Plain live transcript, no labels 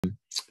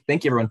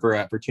Thank you, everyone,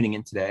 for tuning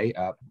in today.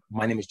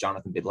 My name is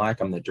Jonathan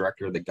Bydlak. I'm the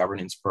director of the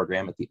governance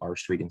program at the R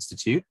Street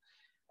Institute.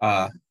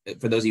 For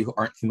those of you who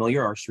aren't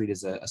familiar, R Street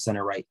is a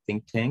center-right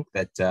think tank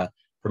that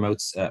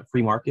promotes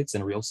free markets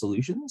and real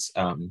solutions.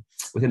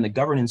 Within the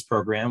governance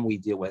program, we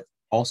deal with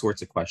all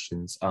sorts of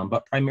questions,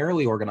 but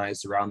primarily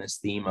organized around this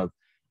theme of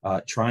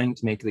trying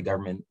to make the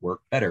government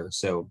work better.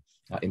 So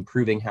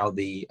improving how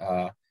the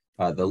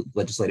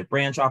legislative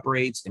branch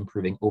operates,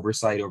 improving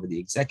oversight over the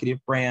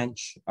executive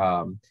branch,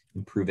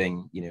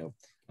 improving,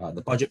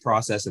 the budget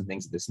process and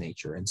things of this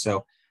nature. And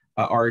so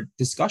our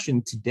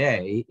discussion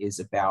today is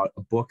about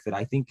a book that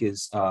I think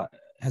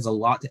has a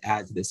lot to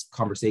add to this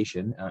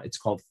conversation. It's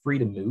called Free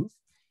to Move.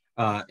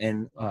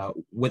 And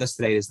with us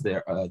today is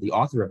the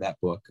author of that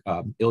book,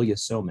 Ilya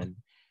Somin.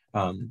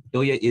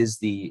 Ilya is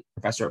the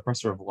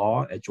professor of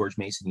law at George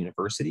Mason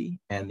University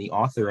and the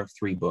author of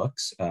 3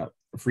 books,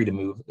 Free to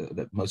Move,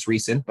 the most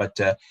recent, but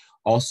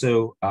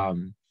also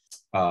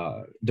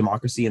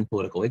Democracy and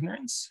Political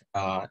Ignorance,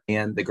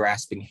 and The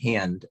Grasping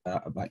Hand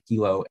about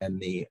Kelo and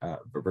the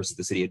versus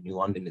the City of New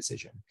London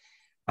decision.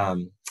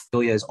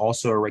 Ilya is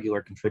also a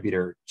regular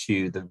contributor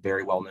to the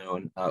very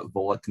well-known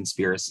Vola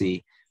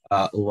Conspiracy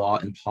Law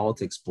and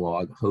Politics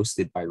blog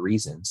hosted by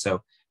Reason.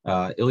 So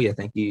Ilya,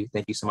 thank you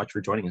so much for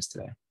joining us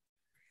today.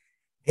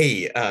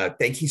 Hey,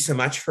 thank you so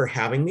much for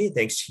having me.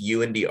 Thanks to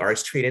you and the R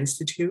Street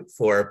Institute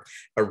for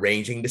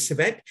arranging this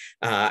event.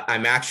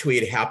 I'm actually,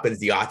 it happens,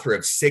 the author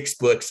of 6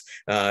 books.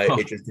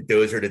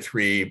 Those are the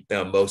 3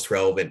 most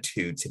relevant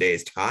to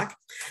today's talk.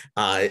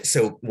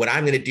 So what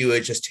I'm going to do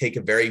is just take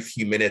a very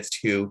few minutes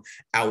to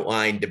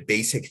outline the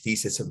basic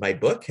thesis of my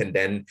book, and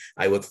then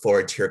I look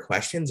forward to your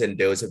questions and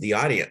those of the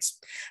audience.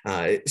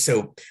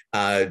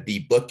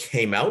 The book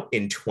came out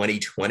in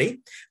 2020.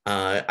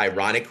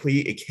 Ironically,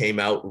 it came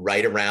out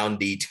right around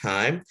the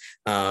time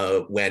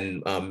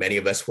when many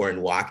of us were in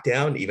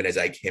lockdown, even as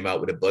I came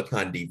out with a book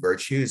on the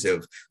virtues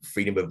of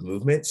freedom of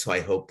movement. So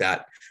I hope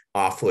that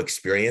awful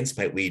experience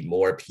might lead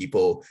more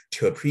people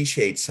to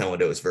appreciate some of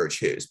those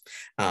virtues.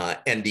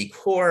 And the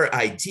core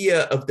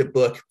idea of the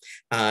book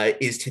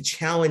is to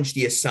challenge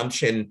the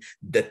assumption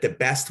that the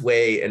best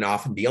way, and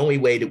often the only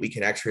way, that we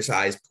can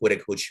exercise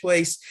political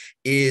choice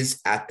is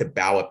at the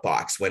ballot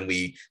box when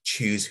we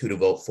choose who to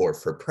vote for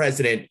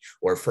president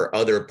or for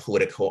other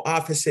political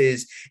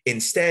offices.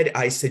 Instead,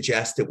 I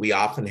suggest that we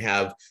often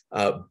have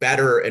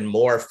better and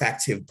more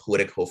effective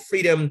political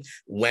freedom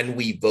when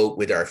we vote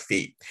with our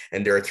feet.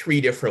 And there are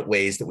 3 different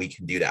ways that we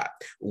can do that.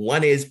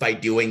 One is by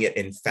doing it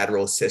in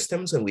federal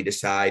systems when we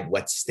decide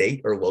what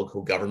state or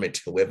local government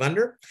to live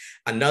under.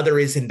 Another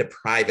is in the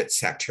private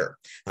sector.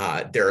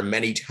 There are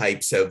many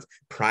types of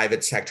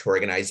private sector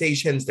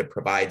organizations that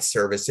provide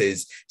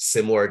services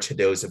similar to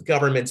those of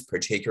governments,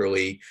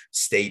 particularly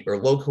state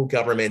or local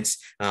governments,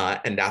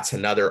 and that's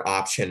another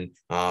option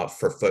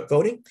for foot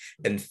voting.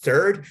 And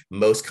third,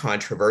 most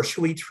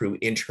controversially, through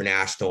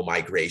international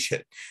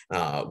migration,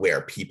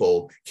 where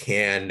people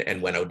can,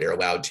 and when they're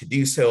allowed to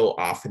do so,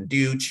 often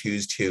do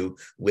choose to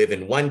live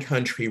in one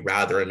country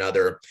rather than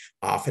another,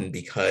 often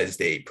because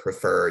they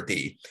prefer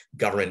the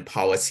government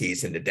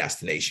policies in the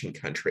destination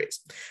countries.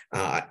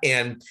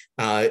 In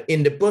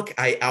the book,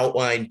 I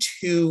outline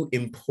 2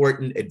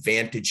 important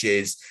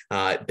advantages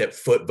that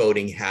foot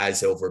voting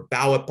has over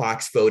ballot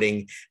box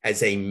voting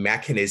as a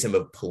mechanism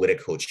of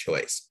political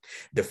choice.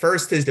 The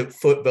first is that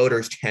foot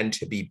voters tend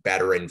to be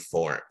better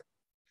informed.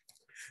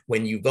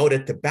 When you vote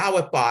at the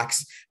ballot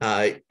box,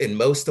 in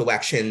most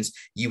elections,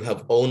 you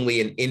have only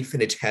an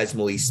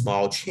infinitesimally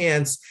small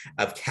chance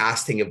of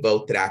casting a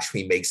vote that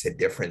actually makes a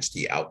difference to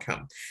the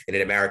outcome. In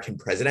an American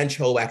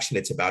presidential election,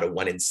 it's about a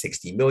 1 in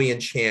 60 million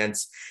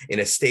chance.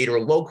 In a state or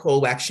local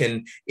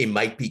election, it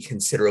might be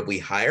considerably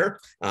higher,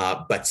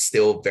 but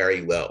still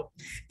very low.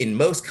 In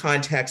most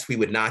contexts, we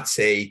would not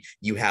say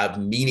you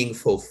have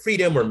meaningful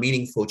freedom or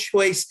meaningful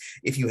choice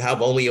if you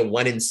have only a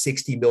 1 in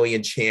 60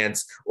 million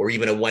chance or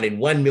even a 1 in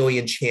 1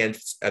 million chance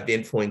of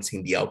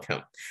influencing the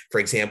outcome. For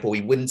example,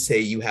 we wouldn't say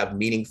you have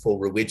meaningful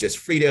religious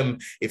freedom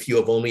if you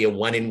have only a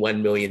 1 in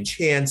 1 million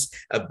chance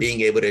of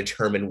being able to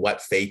determine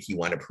what faith you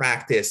want to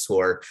practice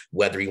or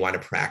whether you want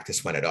to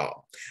practice one at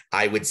all.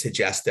 I would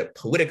suggest that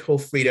political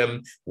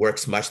freedom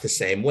works much the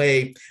same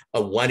way.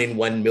 A 1 in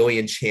 1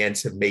 million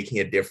chance of making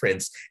a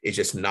difference is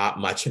just not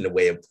much in the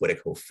way of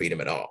political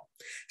freedom at all.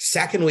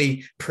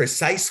 Secondly,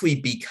 precisely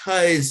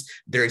because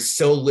there's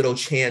so little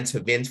chance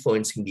of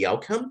influencing the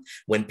outcome,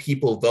 when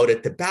people vote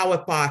at the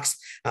ballot box,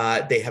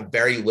 they have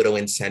very little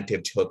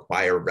incentive to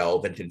acquire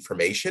relevant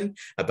information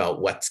about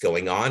what's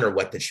going on or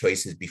what the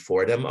choices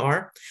before them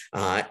are.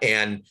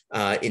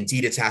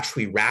 Indeed, it's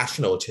actually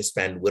rational to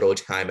spend little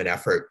time and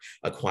effort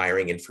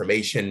acquiring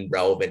information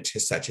relevant to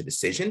such a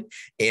decision.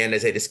 And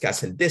as I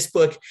discuss in this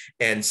book,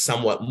 and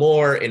somewhat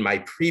more in my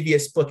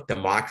previous book,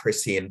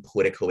 Democracy and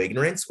Political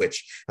Ignorance,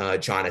 which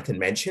Jonathan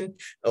mentioned,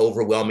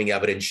 overwhelming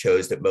evidence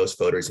shows that most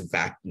voters, in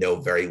fact, know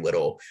very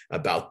little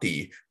about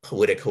the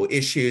political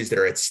issues that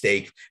are at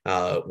stake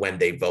when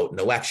they vote in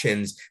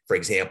elections. For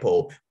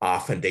example,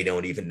 often they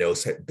don't even know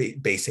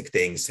basic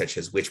things such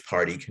as which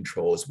party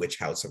controls which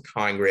House of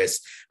Congress,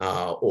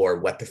 or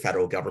what the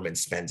federal government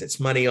spends its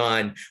money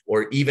on,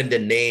 or even the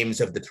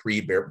names of the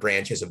three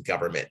branches of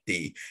government: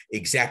 the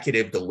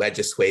executive, the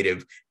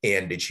legislative,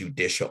 and the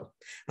judicial.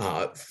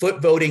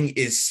 Foot voting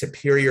is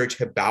superior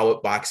to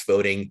ballot box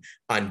voting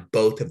on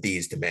both of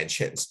these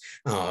dimensions.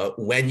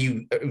 When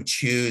you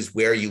choose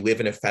where you live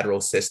in a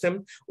federal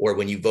system, or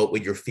when you vote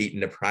with your feet in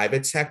the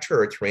private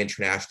sector or through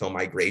international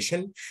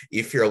migration,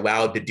 if you're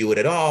allowed to do it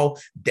at all,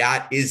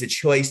 that is a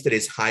choice that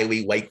is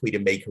highly likely to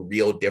make a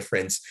real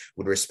difference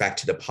with respect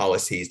to the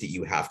policies that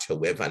you have to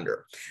live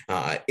under.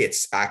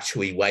 It's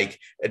actually like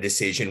a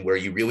decision where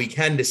you really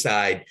can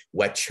decide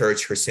what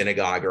church or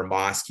synagogue or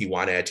mosque you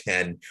want to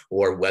attend,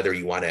 or whether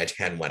you want to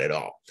attend one at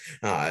all.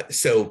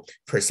 So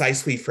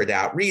precisely for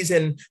that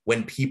reason,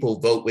 when people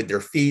vote with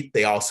their feet,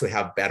 they also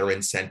have better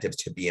incentives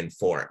to be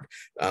informed.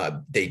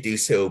 They do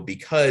so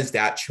because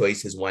that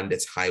choice is one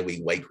that's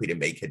highly likely to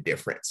make a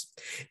difference.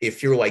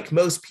 If you're like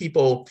most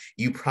people,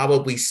 you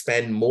probably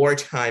spend more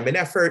time and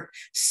effort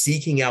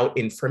seeking out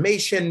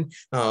information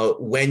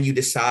when you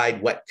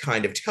decide what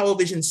kind of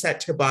television set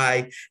to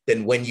buy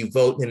than when you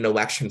vote in an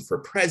election for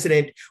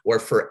president or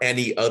for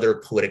any other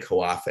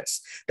political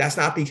office. That's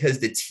not because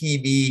the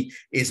TV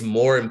is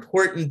more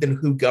important than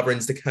who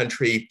governs the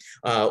country,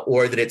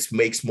 or that it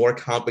makes more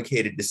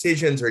complicated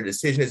decisions, or a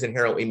decision is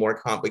inherently more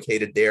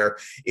complicated there.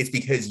 It's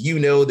because you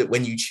know that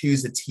when you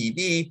choose a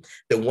TV,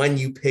 the one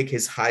you pick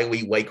is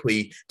highly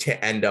likely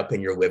to end up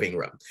in your living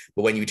room.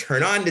 But when you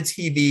turn on the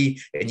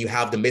TV and you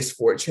have the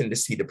misfortune to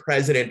see the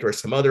president or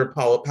some other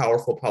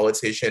powerful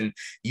politician,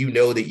 you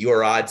know that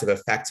your odds of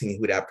affecting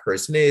who that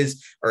person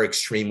is are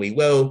extremely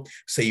low.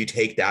 So you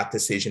take that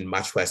decision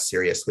much less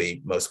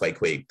seriously, most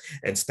likely,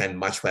 and spend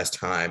much less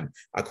time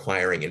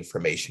acquiring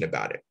information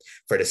about it.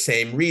 For the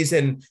same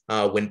reason,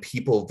 when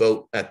people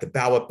vote at the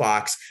ballot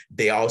box,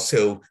 they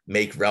also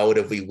make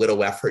relatively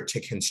little effort to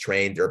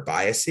constrain their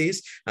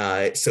biases.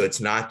 So it's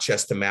not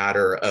just a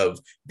matter of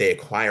they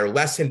acquire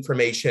less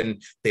information,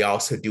 they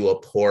also do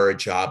a poorer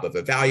job of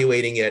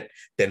evaluating it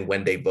than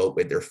when they vote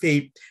with their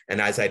feet.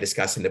 And as I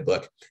discuss in the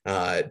book,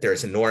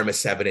 there's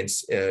enormous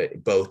evidence,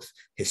 both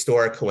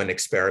historical and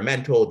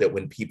experimental, that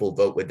when people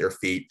vote with their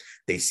feet,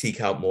 they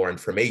seek out more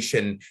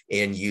information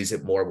and use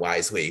it more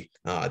wisely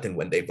than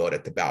when they vote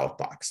at the ballot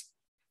box.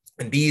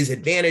 And these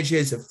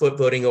advantages of foot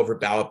voting over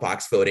ballot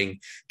box voting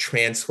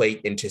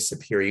translate into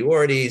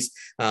superiorities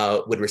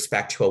with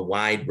respect to a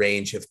wide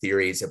range of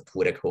theories of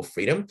political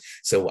freedom.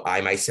 So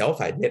I myself,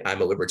 I admit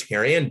I'm a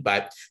libertarian,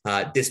 but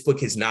this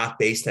book is not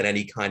based on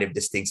any kind of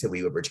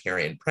distinctively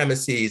libertarian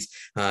premises.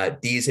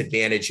 These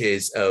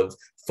advantages of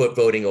foot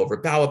voting over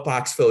ballot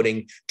box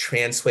voting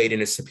translate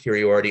into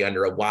superiority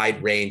under a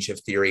wide range of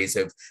theories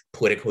of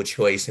political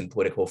choice and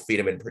political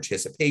freedom and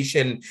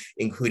participation,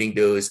 including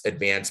those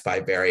advanced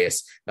by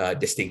various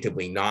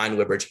distinctively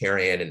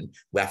non-libertarian and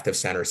left of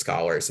center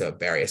scholars of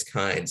various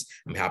kinds.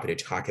 I'm happy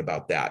to talk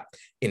about that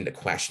in the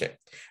question.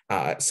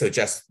 So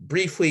just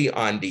briefly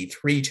on the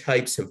three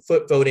types of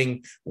foot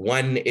voting.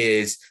 One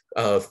is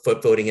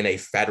foot voting in a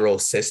federal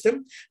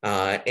system.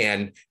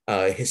 And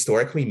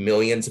historically,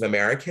 millions of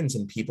Americans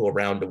and people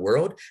around the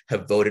world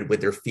have voted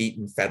with their feet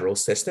in federal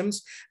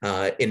systems.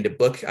 In the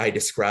book, I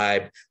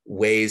describe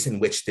ways in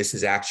which this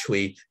is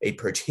actually a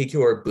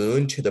particular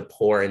boon to the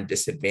poor and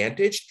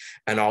disadvantaged,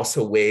 and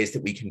also ways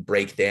that we can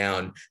break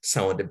down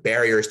some of the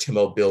barriers to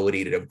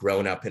mobility that have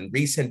grown up in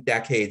recent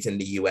decades in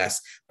the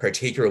US,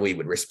 particularly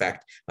with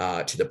respect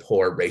to the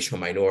poor, racial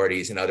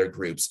minorities, and other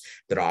groups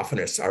that often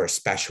are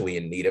especially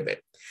in need of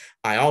it.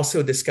 I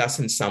also discuss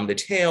in some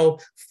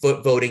detail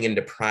foot voting in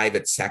the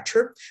private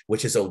sector,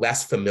 which is a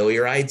less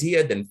familiar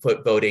idea than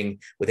foot voting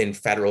within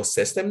federal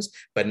systems,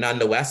 but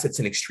nonetheless, it's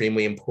an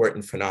extremely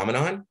important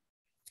phenomenon.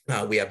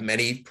 We have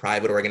many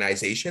private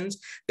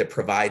organizations that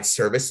provide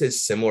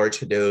services similar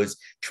to those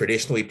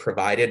traditionally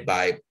provided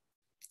by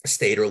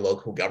state or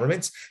local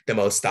governments. The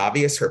most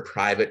obvious are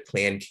private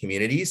planned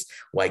communities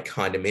like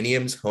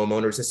condominiums,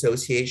 homeowners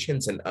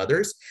associations, and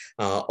others.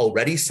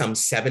 Already some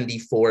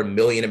 74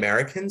 million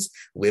Americans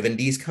live in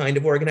these kind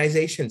of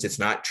organizations. It's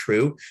not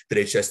true that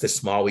it's just a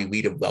small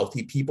elite of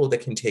wealthy people that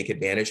can take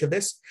advantage of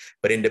this.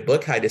 But in the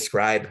book, I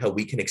describe how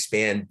we can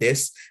expand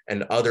this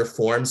and other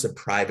forms of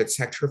private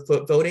sector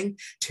foot voting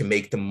to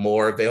make them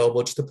more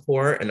available to the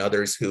poor and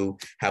others who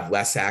have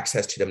less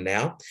access to them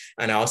now.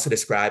 And I also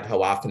describe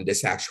how often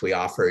this actually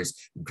offers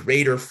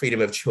greater freedom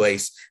of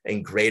choice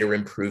and greater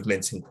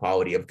improvements in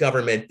quality of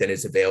government than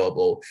is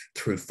available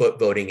through foot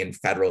voting in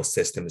federal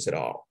systems at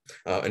all,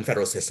 in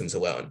federal systems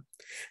alone.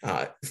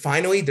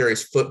 Finally, there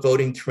is foot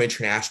voting through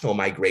international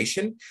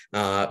migration.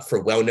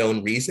 For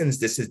well-known reasons,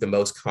 this is the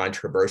most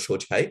controversial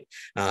type.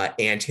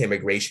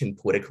 Anti-immigration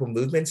political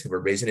movements have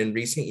arisen in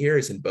recent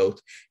years in both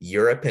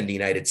Europe and the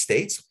United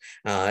States.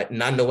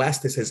 Nonetheless,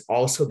 this is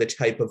also the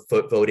type of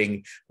foot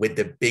voting with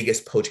the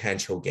biggest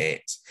potential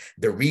gains.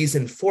 The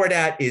reason for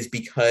that is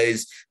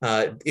because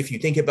if you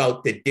think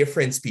about the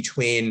difference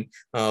between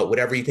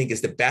whatever you think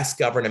is the best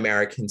governed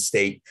American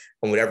state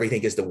and whatever you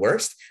think is the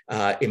worst,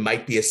 it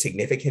might be a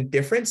significant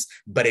difference,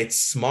 but it's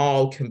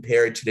small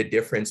compared to the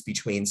difference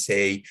between,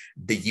 say,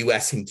 the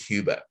US and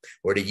Cuba,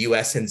 or the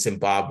US and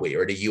Zimbabwe,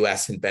 or the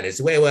US and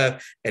Venezuela,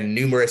 and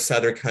numerous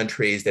other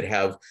countries that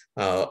have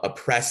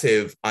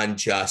oppressive,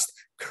 unjust,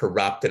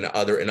 corrupt, and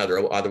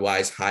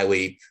otherwise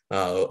highly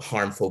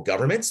harmful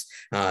governments.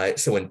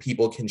 So when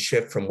people can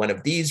shift from one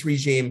of these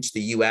regimes to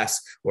the US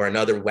or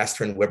another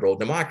Western liberal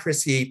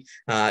democracy,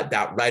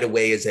 that right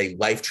away is a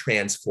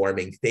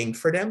life-transforming thing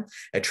for them,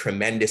 a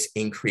tremendous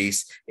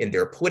increase in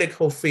their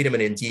political freedom,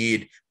 and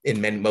indeed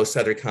in most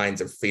other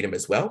kinds of freedom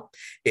as well.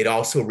 It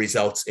also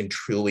results in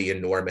truly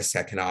enormous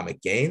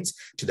economic gains,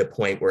 to the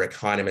point where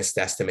economists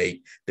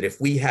estimate that if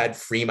we had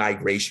free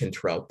migration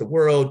throughout the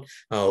world,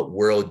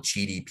 world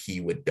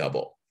GDP would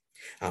double.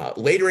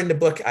 Later in the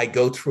book, I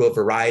go through a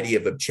variety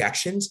of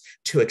objections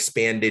to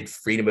expanded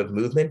freedom of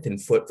movement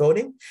and foot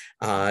voting.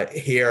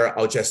 Here,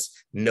 I'll just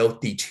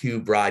note the two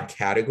broad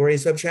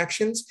categories of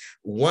objections.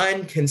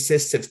 One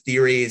consists of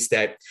theories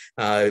that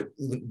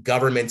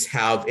governments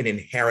have an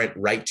inherent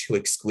right to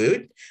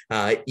exclude,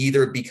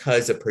 either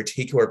because a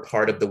particular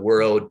part of the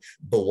world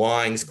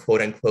belongs,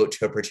 quote unquote,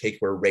 to a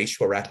particular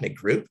racial or ethnic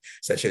group,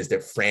 such as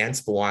that France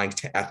belongs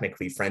to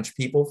ethnically French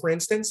people, for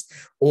instance,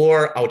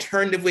 or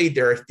alternatively,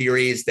 there are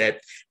theories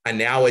that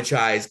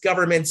analogize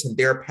governments and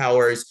their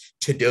powers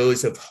to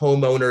those of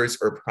homeowners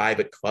or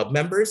private club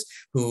members,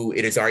 who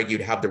it is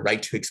argued have the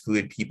right to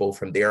exclude people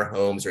from their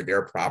homes or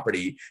their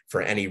property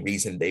for any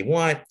reason they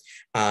want.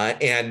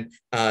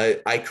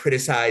 I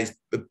criticize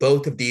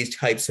both of these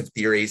types of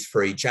theories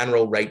for a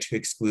general right to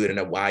exclude on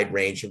a wide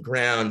range of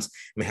grounds.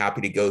 I'm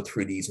happy to go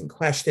through these in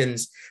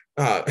questions.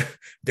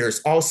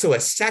 There's also a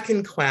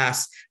second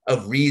class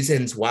of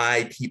reasons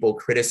why people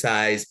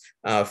criticize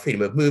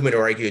freedom of movement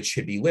or argue it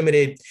should be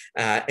limited.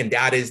 And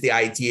that is the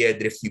idea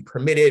that if you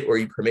permit it or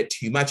you permit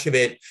too much of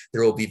it,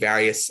 there will be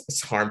various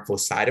harmful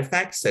side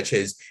effects, such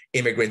as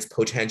immigrants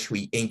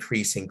potentially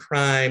increasing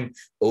crime,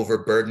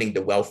 overburdening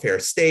the welfare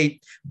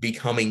state,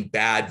 becoming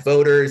bad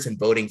voters and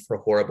voting for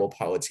horrible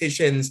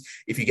politicians.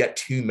 If you get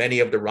too many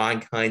of the wrong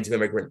kinds of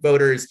immigrant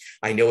voters,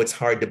 I know it's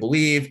hard to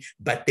believe,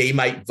 but they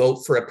might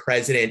vote for a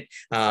president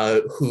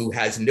who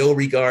has no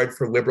regard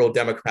for liberal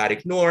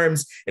democratic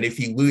norms. And if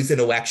you lose an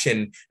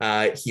election,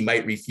 he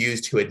might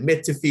refuse to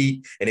admit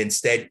defeat and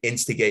instead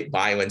instigate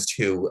violence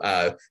to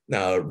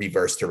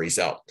reverse the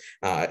result.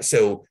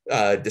 So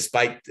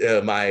despite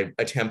my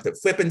attempt at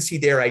flippancy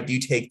there, I do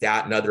take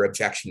that and other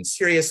objections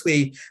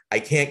seriously. I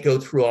can't go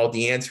through all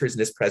the answers in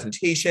this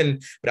presentation,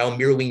 but I'll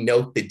merely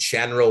note the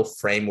general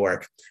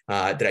framework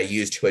that I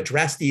use to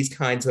address these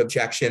kinds of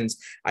objections.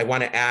 I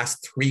want to ask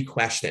three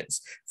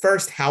questions.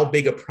 First, how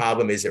big a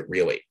problem is it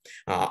really?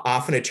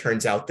 Often it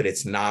turns out that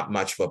it's not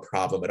much of a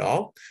problem at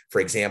all. For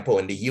example,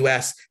 in the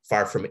US,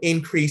 far from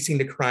increasing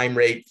the crime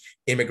rate,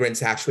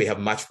 immigrants actually have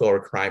much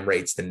lower crime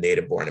rates than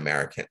native-born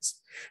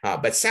Americans.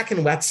 But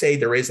second, let's say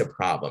there is a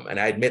problem, and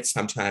I admit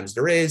sometimes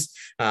there is,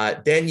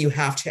 then you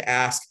have to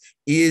ask,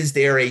 is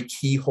there a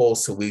keyhole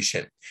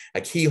solution? A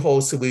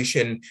keyhole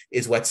solution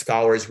is what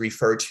scholars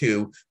refer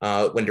to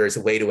when there is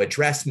a way to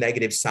address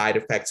negative side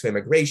effects of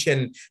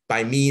immigration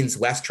by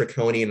means less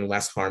draconian and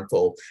less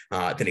harmful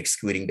than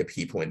excluding the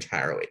people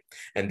entirely.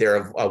 And there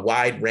are a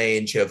wide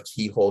range of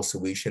keyhole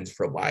solutions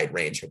for a wide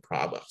range of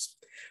problems.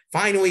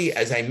 Finally,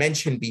 as I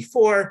mentioned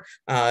before,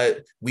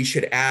 we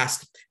should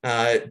ask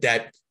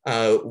that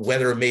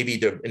whether maybe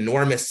the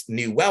enormous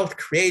new wealth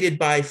created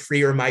by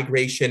freer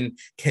migration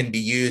can be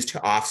used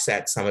to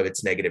offset some of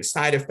its negative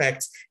side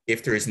effects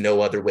if there is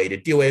no other way to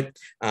do it.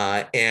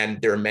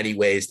 And there are many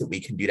ways that we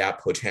can do that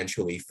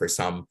potentially for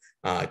some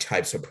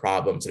types of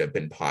problems that have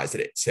been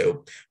posited.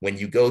 So when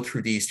you go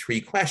through these three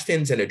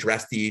questions and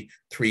address the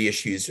three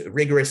issues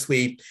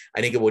rigorously,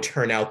 I think it will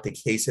turn out the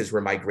cases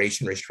where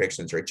migration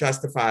restrictions are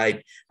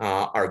justified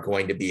are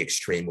going to be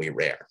extremely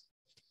rare.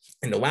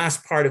 In the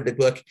last part of the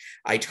book,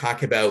 I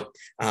talk about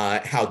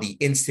how the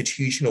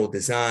institutional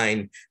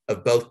design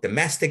of both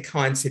domestic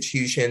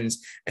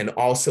constitutions and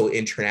also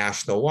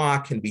international law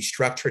can be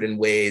structured in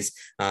ways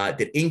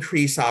that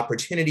increase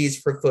opportunities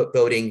for foot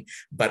voting,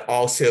 but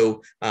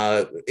also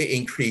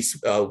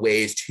increase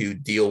ways to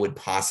deal with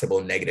possible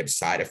negative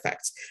side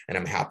effects. And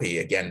I'm happy,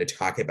 again, to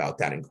talk about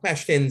that in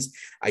questions.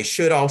 I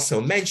should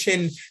also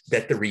mention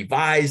that the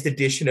revised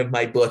edition of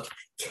my book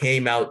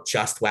came out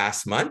just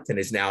last month and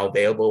is now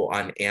available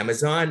on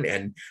Amazon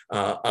and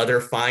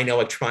other fine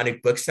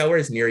electronic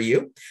booksellers near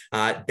you.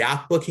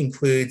 That book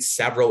includes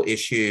several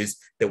issues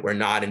that were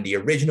not in the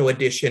original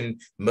edition.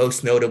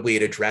 Most notably,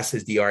 it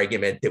addresses the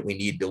argument that we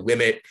need to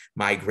limit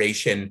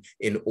migration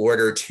in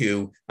order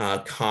to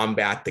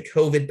combat the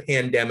COVID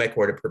pandemic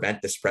or to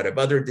prevent the spread of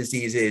other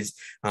diseases.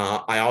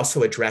 I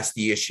also address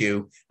the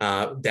issue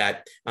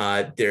that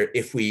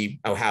if we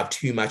have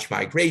too much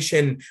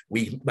migration,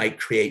 we might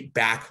create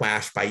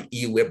backlash by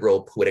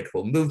illiberal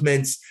political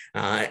movements,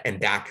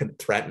 and that could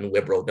threaten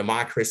liberal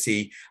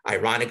democracy.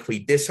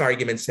 Ironically, this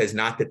argument says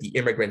not that the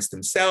immigrants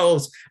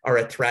themselves are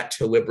a threat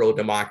to liberal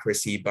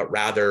democracy, but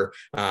rather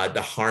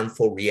the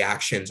harmful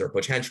reactions or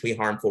potentially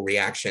harmful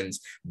reactions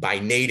by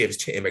natives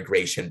to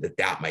immigration,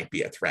 that might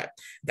be a threat.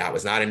 That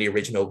was not in the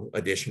original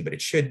edition, but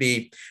it should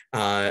be.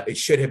 It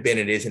should have been,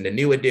 it is in the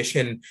new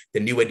edition. The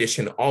new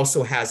edition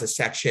also has a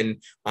section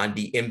on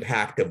the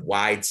impact of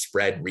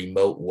widespread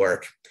remote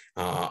work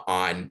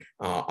on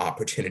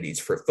opportunities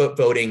for foot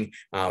voting.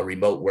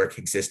 Remote work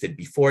existed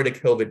before the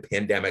COVID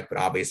pandemic, but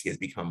obviously has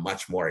become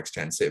much more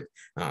extensive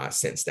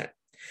since then.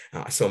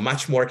 So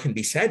much more can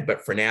be said,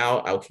 but for now,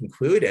 I'll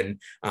conclude, and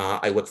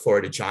I look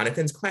forward to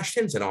Jonathan's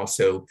questions and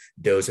also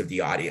those of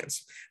the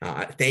audience.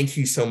 Thank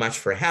you so much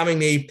for having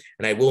me,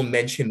 and I will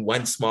mention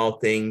one small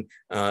thing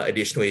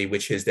additionally,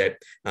 which is that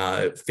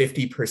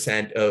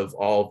 50% of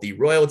all the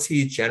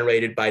royalties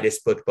generated by this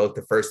book, both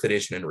the first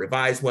edition and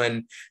revised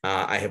one,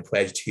 I have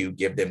pledged to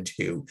give them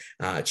to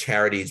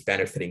charities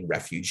benefiting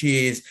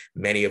refugees,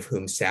 many of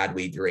whom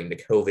sadly during the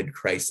COVID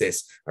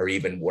crisis are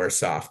even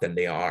worse off than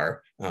they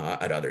are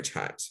at other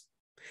times.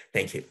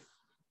 Thank you.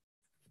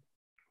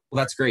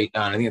 Well, that's great.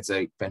 I think it's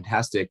a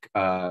fantastic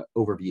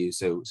overview.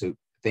 So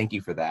thank you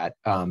for that.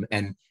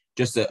 And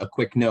just a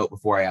quick note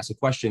before I ask a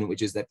question,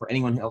 which is that for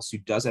anyone else who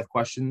does have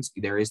questions,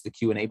 there is the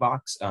Q&A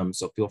box.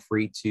 So feel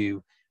free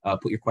to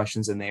put your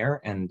questions in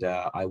there, and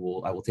I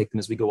will take them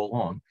as we go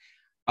along.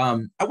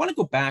 I want to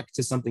go back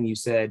to something you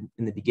said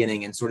in the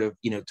beginning and sort of,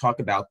 talk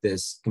about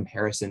this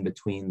comparison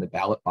between the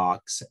ballot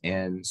box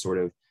and sort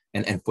of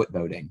and foot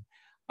voting.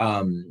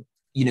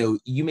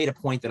 You made a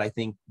point that I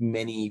think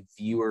many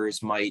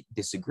viewers might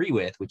disagree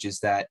with, which is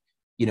that,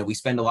 we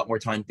spend a lot more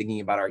time thinking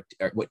about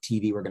what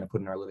TV we're going to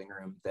put in our living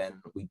room than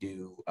we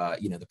do,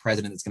 the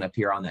president that's going to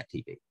appear on that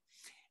TV.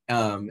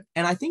 And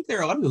I think there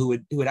are a lot of people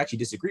who would actually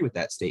disagree with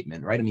that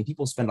statement, right? I mean,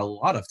 people spend a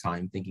lot of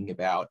time thinking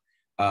about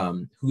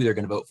who they're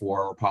going to vote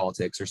for or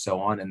politics or so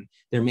on. And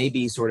there may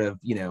be sort of,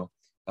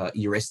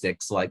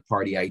 heuristics like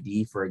party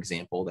ID, for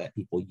example, that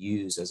people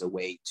use as a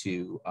way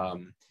to,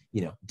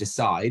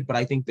 decide. But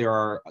I think there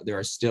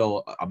are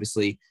still,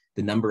 obviously,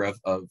 the number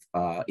of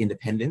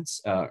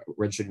independents,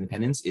 registered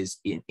independents is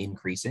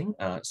increasing.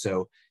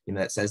 So,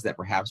 that says that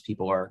perhaps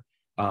people are,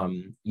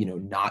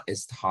 not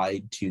as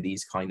tied to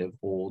these kind of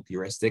old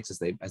heuristics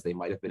as they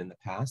might have been in the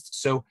past.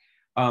 So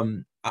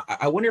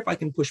I wonder if I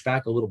can push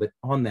back a little bit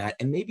on that,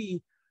 and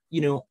maybe,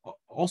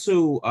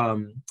 also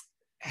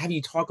have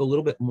you talk a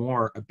little bit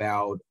more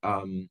about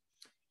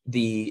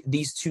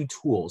these two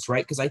tools,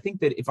 right? Because I think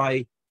that if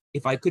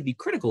I could be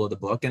critical of the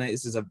book, and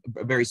this is a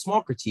very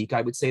small critique,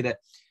 I would say that,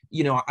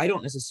 I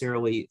don't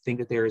necessarily think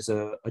that there is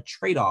a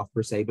trade-off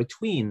per se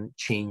between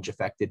change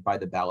affected by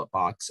the ballot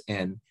box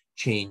and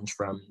change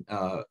from,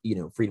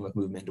 freedom of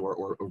movement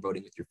or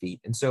voting with your feet.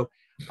 And so,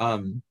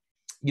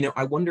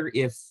 I wonder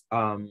if,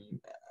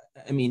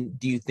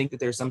 do you think that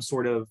there's some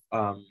sort of,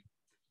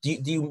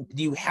 do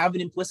you have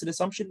an implicit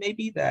assumption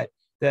maybe that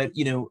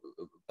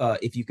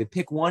if you could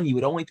pick one, you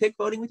would only pick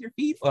voting with your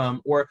feet,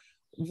 or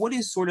what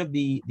is sort of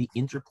the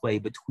interplay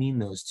between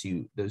those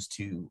two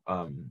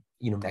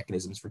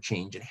mechanisms for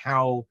change, and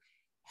how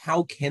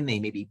can they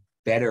maybe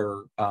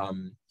better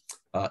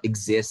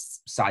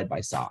exist side by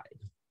side?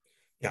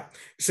 Yeah,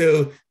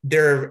 so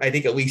there are, I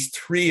think, at least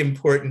three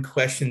important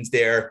questions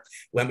there.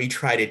 Let me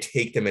try to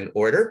take them in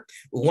order.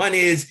 One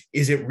is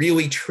it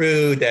really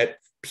true that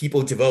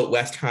people devote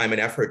less time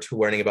and effort to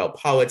learning about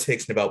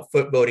politics and about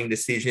foot voting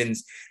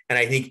decisions? And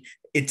I think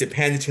it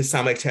depends to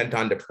some extent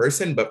on the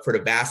person, but for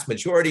the vast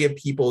majority of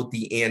people,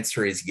 the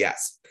answer is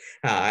yes.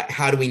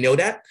 How do we know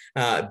that?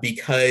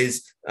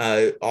 Because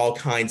all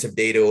kinds of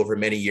data over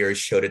many years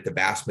show that the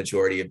vast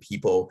majority of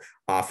people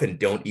often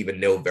don't even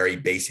know very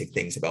basic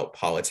things about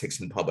politics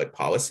and public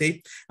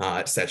policy,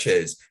 such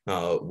as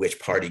which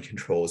party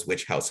controls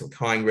which House of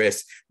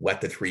Congress,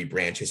 what the three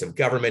branches of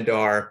government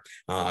are,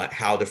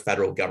 how the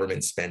federal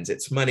government spends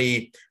its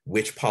money,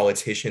 which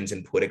politicians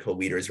and political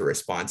leaders are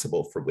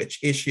responsible for which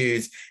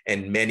issues,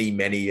 and many,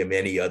 many,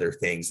 many other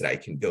things that I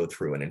can go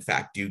through, and in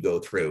fact do go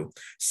through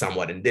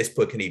somewhat in this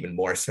book, and even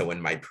more so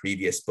in my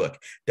previous book,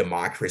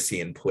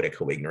 Democracy and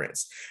Political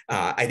Ignorance.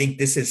 I think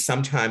this is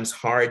sometimes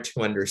hard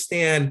to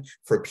understand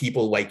for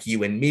people like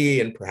you and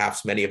me, and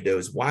perhaps many of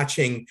those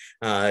watching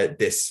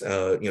this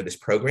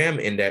program,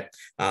 in that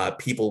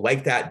people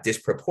like that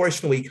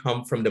disproportionately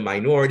come from the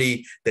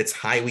minority that's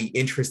highly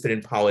interested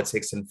in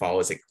politics and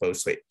follows it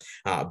closely.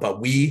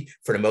 But we,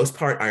 for the most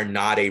part, are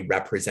not a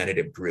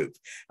representative group.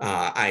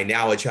 I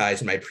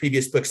analogize in my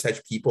previous book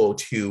such people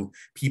to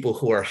people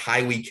who are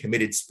highly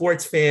committed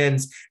sports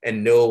fans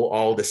and know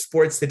all the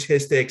sports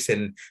statistics.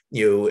 And,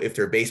 if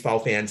they're baseball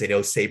fans, they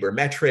know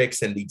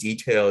sabermetrics and the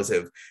details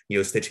of,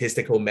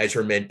 statistical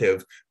measurement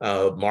of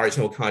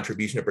marginal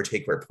contribution of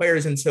particular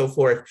players and so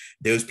forth.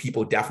 Those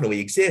people definitely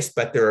exist,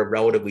 but they're a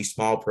relatively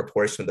small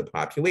proportion of the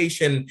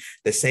population.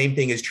 The same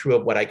thing is true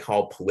of what I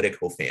call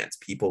political fans,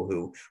 people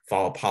who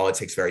follow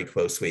politics very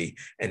closely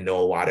and know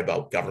a lot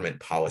about government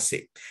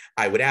policy.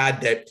 I would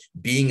add that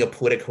being a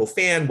political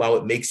fan, while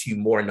it makes you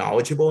more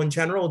knowledgeable in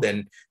general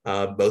than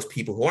most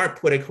people who aren't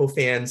political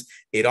fans,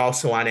 it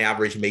also on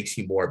average makes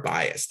you more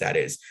biased. That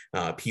is,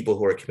 people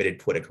who are committed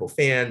political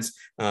fans,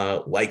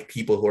 like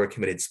people who are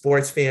committed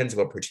sports fans of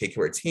a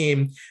particular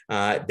team,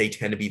 they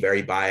tend to be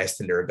very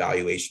biased in their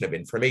evaluation of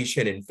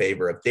information in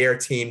favor of their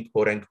team,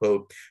 quote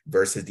unquote,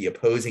 versus the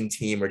opposing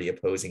team or the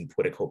opposing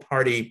political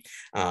party.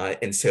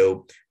 And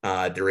so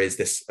there is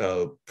this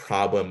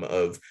problem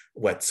of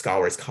what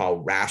scholars call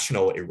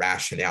rational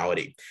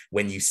irrationality.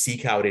 When you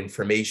seek out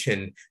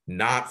information,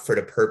 not for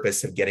the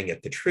purpose of getting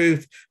at the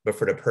truth, but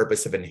for the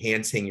purpose of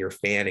enhancing your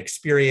fan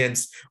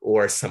experience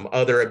or some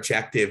other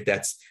objective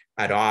that's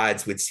at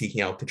odds with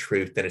seeking out the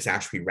truth, then it's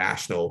actually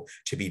rational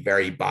to be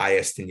very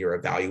biased in your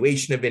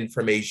evaluation of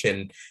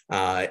information.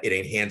 It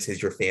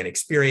enhances your fan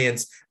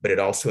experience, but it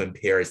also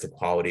impairs the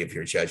quality of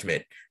your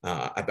judgment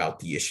about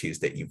the issues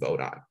that you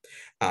vote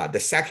on. The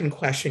second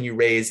question you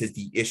raise is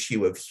the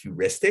issue of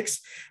heuristics.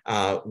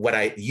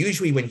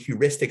 Usually when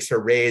heuristics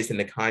are raised in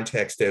the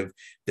context of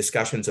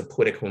discussions of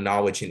political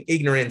knowledge and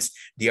ignorance,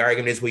 the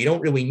argument is, well, you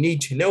don't really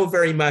need to know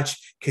very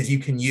much because you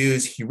can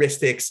use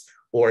heuristics,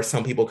 or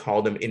some people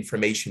call them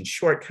information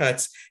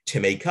shortcuts, to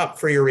make up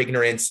for your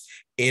ignorance.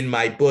 In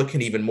my book,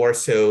 and even more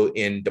so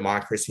in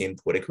Democracy and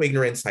Political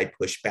Ignorance, I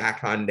push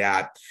back on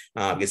that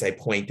because I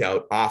point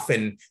out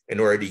often in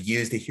order to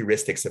use the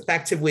heuristics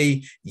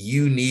effectively,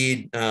 you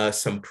need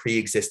some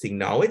pre-existing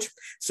knowledge.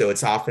 So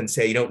it's often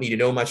say you don't need to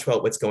know much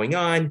about what's going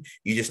on.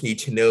 You just need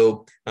to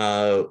know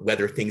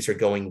whether things are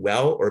going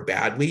well or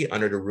badly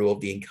under the rule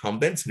of the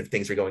incumbents. And if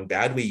things are going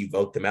badly, you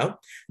vote them out.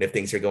 And if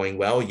things are going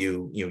well,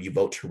 you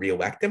vote to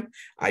reelect them.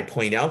 I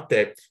point out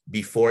that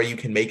before you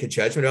can make a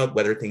judgment about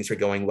whether things are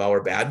going well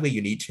or badly,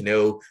 you need to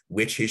know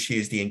which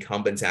issues the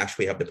incumbents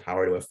actually have the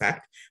power to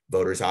affect.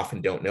 Voters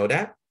often don't know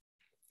that.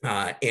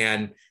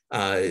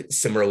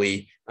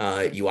 Similarly,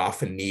 you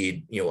often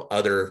need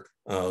other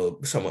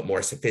somewhat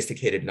more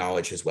sophisticated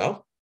knowledge as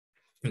well.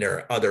 And there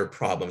are other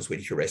problems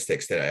with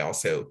heuristics that I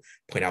also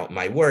point out in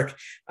my work.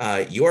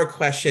 Your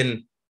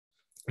question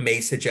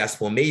may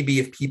suggest, well, maybe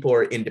if people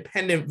are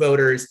independent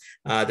voters,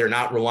 they're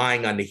not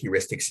relying on the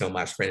heuristic so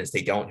much. For instance,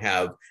 they don't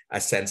have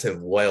a sense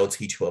of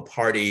loyalty to a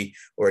party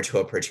or to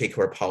a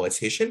particular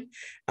politician.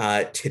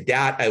 To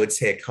that, I would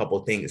say a couple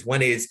of things.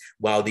 One is,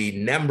 while the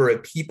number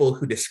of people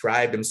who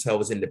describe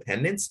themselves as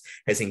independents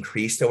has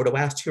increased over the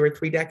last 2 or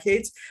 3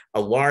 decades,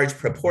 a large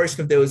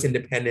proportion of those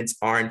independents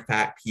are in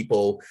fact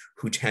people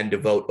who tend to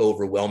vote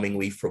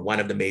overwhelmingly for one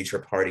of the major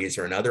parties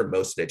or another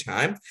most of the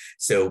time.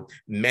 So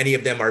many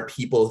of them are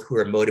people who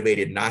are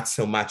motivated not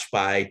so much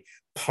by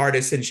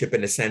partisanship in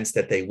the sense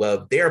that they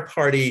love their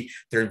party.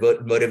 They're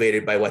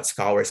motivated by what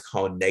scholars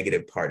call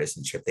negative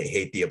partisanship. They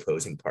hate the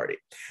opposing party.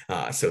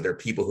 So there are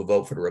people who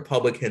vote for the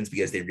Republicans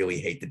because they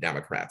really hate the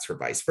Democrats or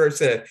vice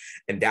versa.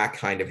 And that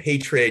kind of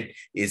hatred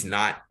is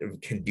not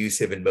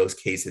conducive in most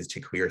cases to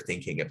clear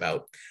thinking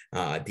about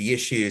the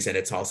issues. And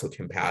it's also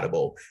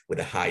compatible with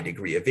a high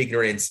degree of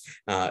ignorance.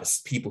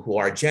 People who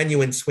are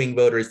genuine swing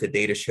voters, the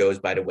data shows,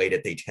 by the way,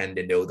 that they tend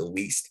to know the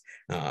least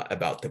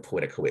about the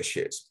political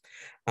issues.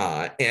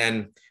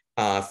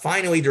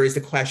 Finally, there is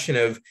the question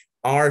of,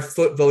 are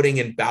foot voting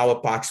and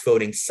ballot box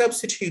voting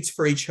substitutes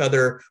for each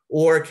other,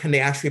 or can they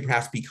actually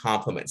perhaps be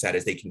complements? That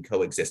is, they can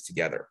coexist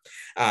together.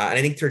 And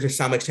I think to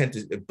some extent,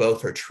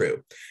 both are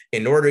true.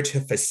 In order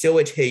to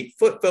facilitate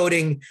foot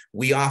voting,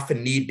 we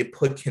often need to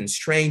put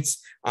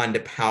constraints on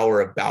the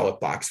power of ballot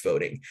box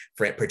voting,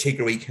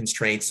 particularly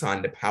constraints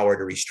on the power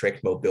to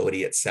restrict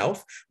mobility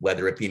itself,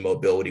 whether it be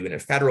mobility in a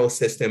federal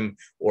system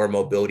or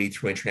mobility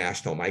through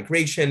international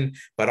migration,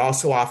 but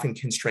also often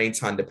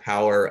constraints on the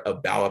power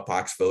of ballot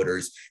box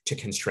voters to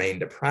constrain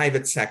the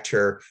private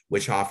sector,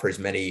 which offers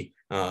many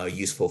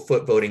useful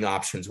foot voting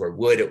options, or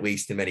would, at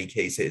least in many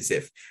cases,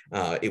 if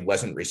it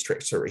wasn't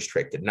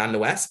restricted.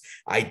 Nonetheless,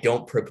 I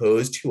don't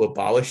propose to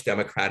abolish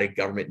democratic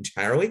government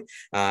entirely.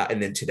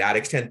 And then to that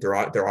extent,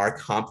 there are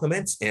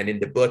complements. And in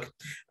the book,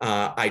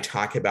 I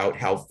talk about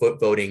how foot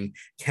voting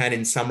can,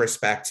 in some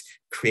respects,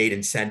 create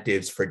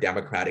incentives for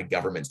democratic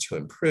governments to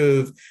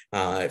improve.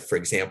 For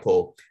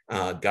example,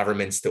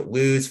 governments that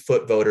lose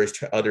foot voters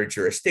to other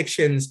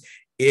jurisdictions,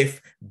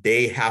 if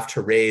they have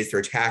to raise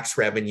their tax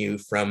revenue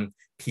from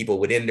people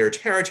within their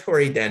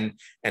territory, and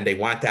they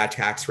want that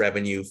tax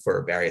revenue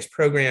for various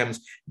programs,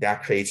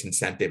 that creates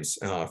incentives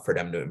for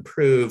them to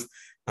improve.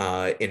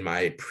 In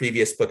my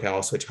previous book, I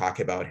also talk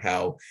about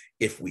how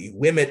if we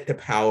limit the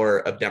power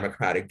of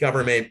democratic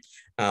government,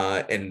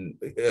 and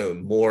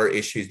more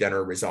issues that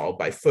are resolved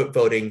by foot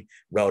voting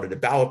relative to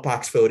ballot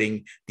box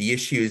voting. The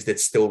issues that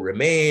still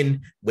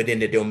remain within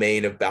the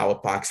domain of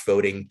ballot box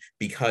voting,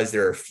 because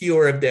there are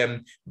fewer of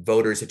them,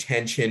 voters'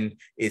 attention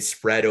is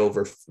spread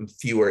over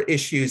fewer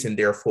issues, and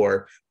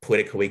therefore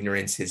political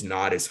ignorance is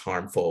not as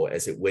harmful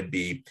as it would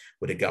be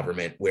with a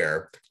government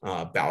where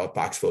ballot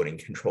box voting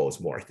controls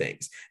more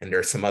things. And there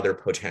are some other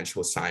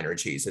potential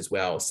synergies as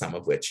well, some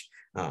of which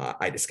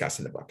I discuss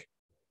in the book.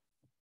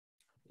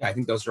 Yeah, I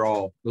think those are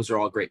all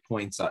great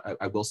points.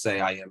 I will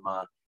say I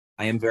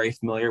am very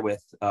familiar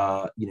with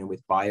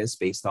with bias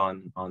based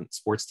on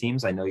sports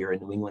teams. I know you're a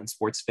New England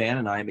sports fan,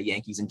 and I am a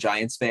Yankees and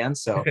Giants fan,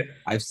 so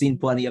I've seen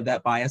plenty of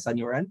that bias on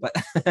your end. But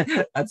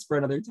that's for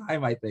another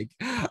time, I think.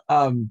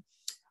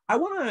 I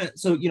want to,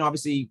 so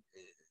obviously,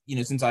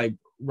 since I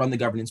run the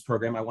governance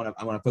program, I want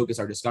to focus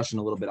our discussion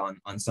a little bit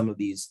on some of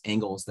these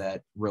angles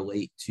that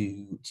relate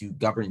to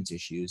governance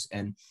issues.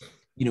 And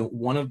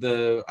one of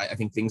the, I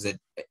think, things that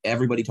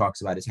everybody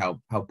talks about is how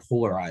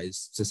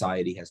polarized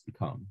society has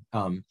become.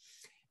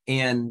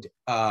 And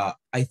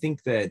I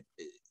think that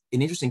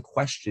an interesting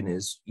question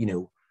is,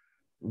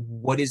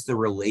 what is the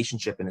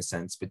relationship, in a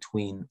sense,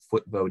 between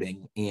foot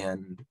voting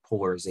and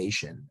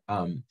polarization?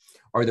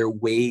 Are there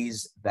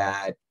ways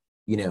that,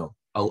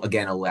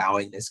 again,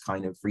 allowing this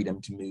kind of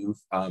freedom to move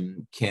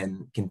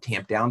can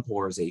tamp down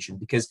polarization?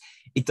 Because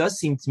it does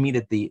seem to me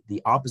that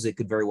the opposite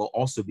could very well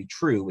also be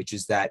true, which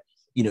is that,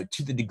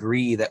 to the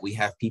degree that we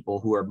have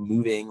people who are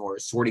moving or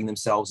sorting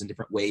themselves in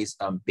different ways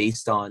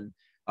based on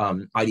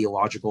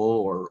ideological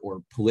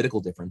or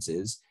political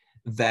differences,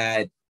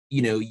 that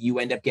you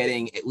end up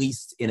getting, at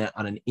least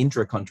on an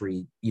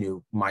intra-country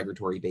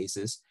migratory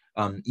basis,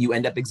 you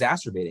end up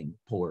exacerbating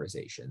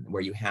polarization,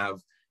 where you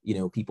have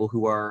people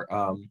who are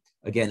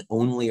again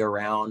only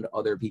around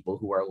other people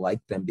who are like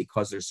them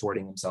because they're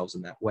sorting themselves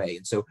in that way.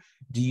 And so,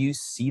 do you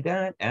see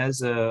that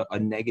as a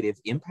negative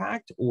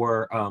impact,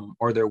 or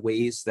are there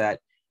ways that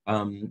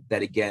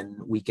again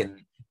we can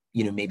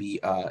maybe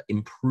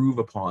improve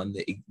upon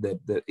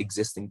the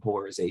existing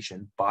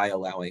polarization by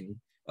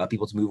allowing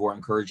people to move or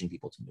encouraging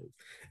people to move?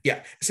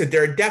 Yeah, so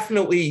there are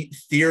definitely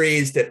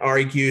theories that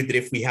argue that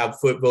if we have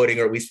foot voting,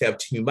 or at least have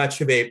too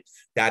much of it,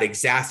 that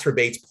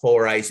exacerbates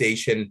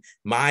polarization.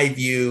 My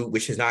view,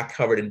 which is not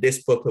covered in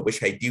this book, but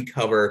which I do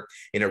cover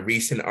in a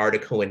recent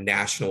article in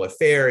National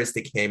Affairs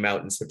that came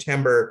out in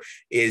September,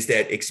 is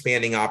that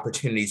expanding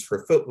opportunities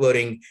for foot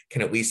voting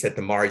can, at least at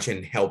the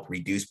margin, help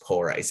reduce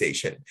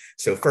polarization.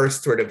 So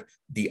first, sort of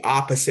the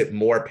opposite,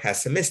 more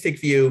pessimistic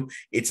view,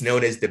 it's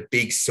known as the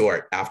big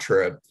sort,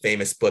 after a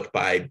famous book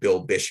by Bill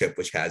Bishop,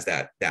 which has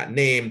that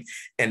name.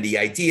 And the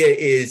idea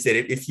is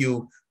that if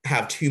you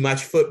have too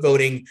much foot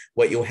voting,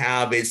 what you'll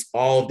have is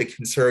all of the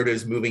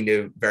conservatives moving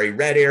to very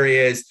red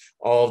areas,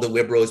 all of the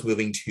liberals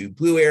moving to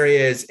blue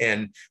areas,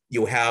 and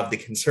you'll have the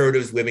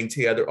conservatives living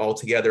together all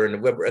together,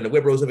 and the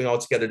liberals living all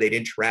together. They'd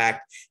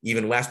interact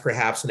even less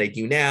perhaps than they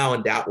do now,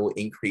 and that will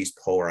increase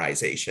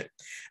polarization.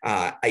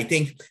 I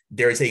think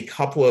there's a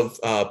couple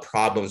of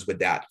problems with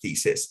that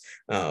thesis.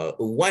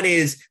 One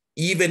is,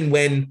 even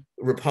when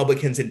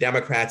Republicans and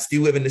Democrats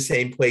do live in the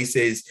same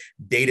places,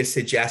 data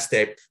suggests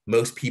that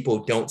most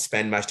people don't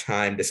spend much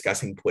time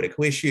discussing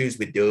political issues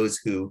with those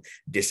who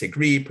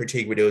disagree,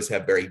 particularly those who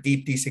have very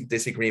deep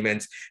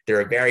disagreements.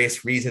 There are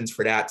various reasons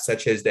for that,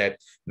 such as that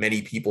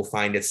many people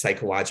find it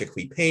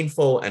psychologically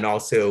painful. And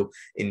also,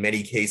 in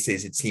many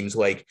cases, it seems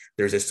like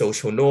there's a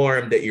social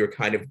norm that you're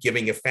kind of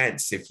giving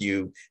offense if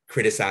you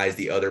criticize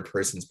the other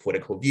person's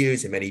political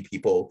views, and many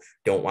people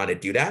don't want to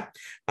do that.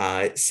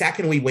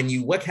 Secondly, when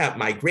you look at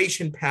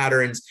migration patterns,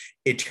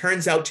 it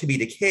turns out to be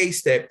the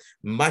case that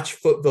much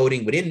foot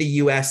voting within the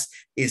US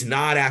is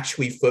not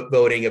actually foot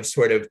voting of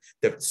sort of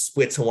the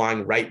splits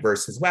along right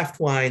versus left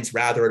lines.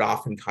 Rather, it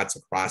often cuts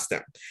across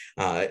them.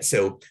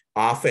 So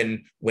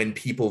often when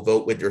people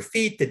vote with their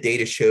feet, the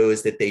data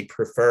shows that they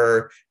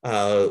prefer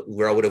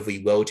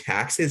relatively low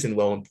taxes and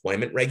low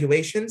employment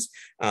regulations,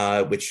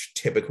 which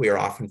typically are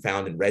often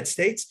found in red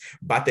states.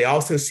 But they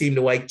also seem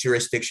to like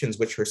jurisdictions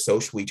which are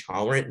socially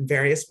tolerant in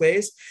various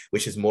ways,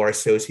 which is more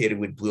associated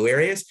with blue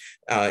areas.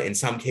 In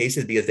some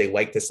cases, because they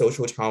like the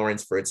social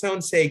tolerance for its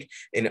own sake.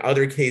 In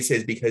other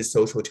cases, because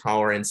social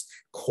tolerance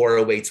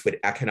correlates with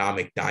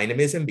economic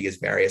dynamism, because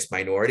various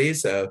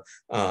minorities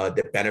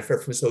that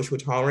benefit from social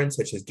tolerance,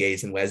 such as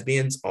gays and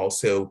lesbians,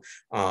 also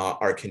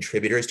are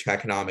contributors to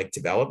economic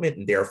development.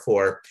 And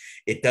therefore,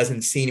 it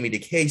doesn't seem to be the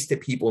case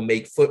that people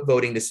make foot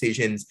voting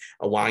decisions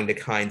along the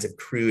kinds of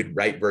crude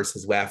right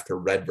versus left or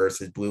red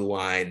versus blue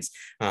lines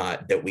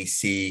that we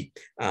see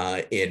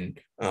in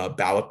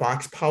ballot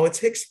box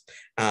politics.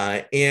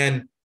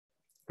 And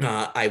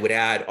I would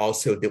add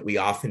also that we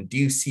often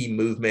do see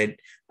movement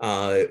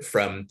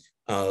from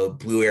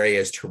blue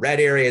areas to red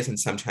areas, and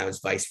sometimes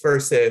vice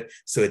versa.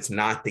 So it's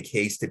not the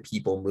case that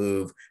people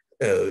move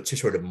to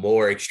sort of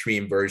more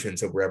extreme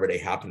versions of wherever they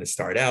happen to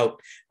start out.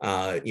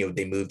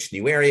 They move to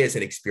new areas,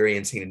 and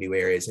experiencing the new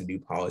areas and new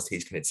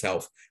policies can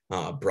itself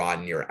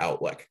broaden your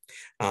outlook.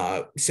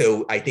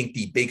 So I think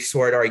the big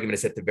sword argument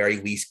is at the very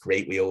least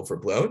greatly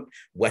overblown.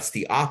 What's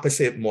the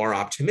opposite, more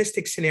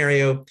optimistic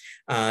scenario?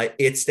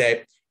 It's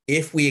that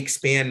if we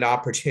expand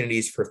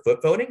opportunities for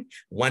foot voting,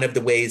 one of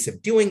the ways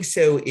of doing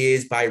so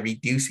is by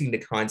reducing the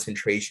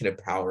concentration of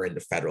power in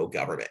the federal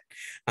government.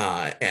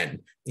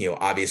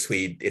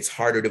 Obviously, it's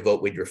harder to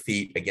vote with your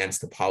feet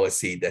against a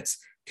policy that's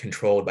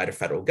controlled by the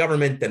federal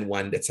government than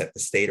one that's at the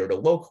state or the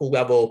local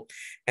level.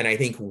 And I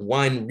think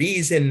one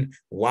reason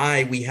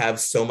why we have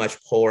so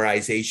much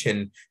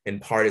polarization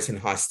and partisan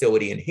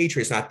hostility and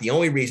hatred is not the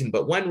only reason,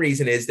 but one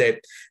reason is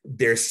that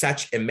there's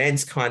such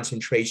immense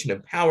concentration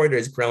of power that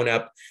has grown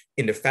up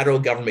in the federal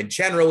government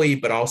generally,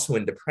 but also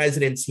in the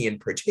presidency in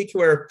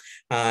particular,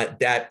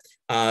 that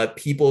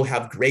people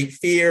have great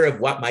fear of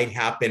what might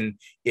happen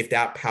if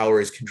that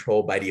power is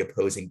controlled by the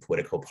opposing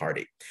political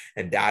party.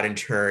 And that in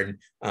turn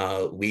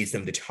leads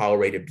them to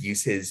tolerate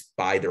abuses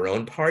by their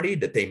own party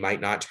that they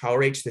might not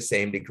tolerate to the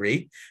same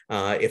degree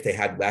if they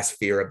had less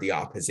fear of the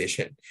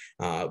opposition.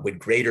 With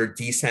greater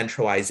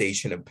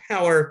decentralization of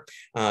power,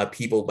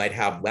 people might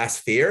have less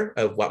fear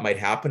of what might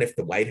happen if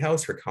the White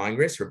House or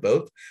Congress or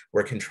both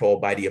were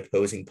controlled by the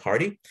opposing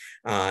party.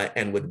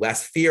 And with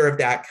less fear of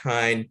that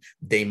kind,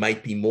 they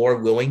might be more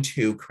willing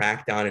to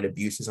crack down on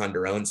abuses on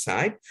their own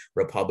side.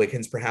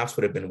 Republicans perhaps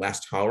would have been less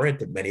tolerant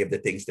of many of the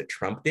things that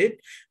Trump did,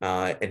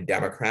 and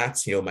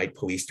Democrats, might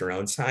police their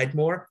own side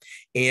more.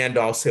 And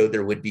also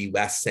there would be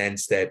less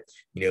sense that,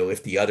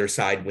 if the other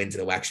side wins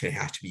an election, it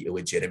has to be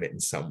illegitimate in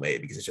some way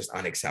because it's just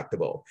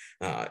unacceptable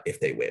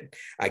if they win.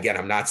 Again,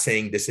 I'm not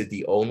saying this is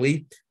the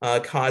only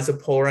cause of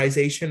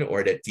polarization,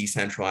 or that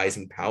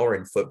decentralizing power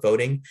and foot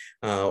voting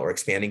or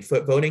expanding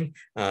foot voting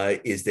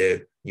is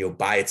the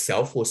by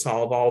itself will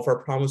solve all of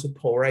our problems with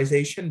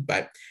polarization,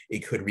 but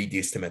it could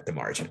reduce them at the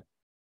margin.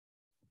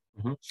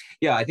 Mm-hmm.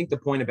 Yeah, I think the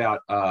point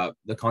about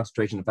the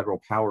concentration of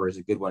federal power is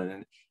a good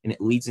one, and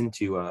it leads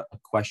into a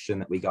question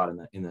that we got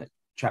in the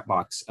chat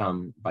box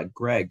by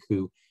Greg,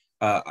 who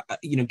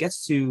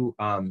gets to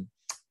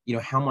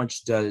how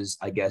much does,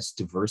 I guess,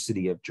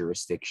 diversity of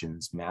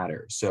jurisdictions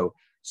matter? So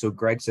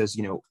Greg says,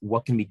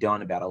 what can be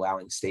done about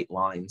allowing state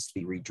lines to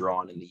be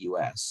redrawn in the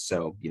U.S.?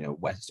 So,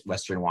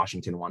 Western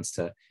Washington wants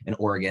to, and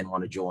Oregon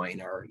want to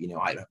join, or,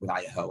 with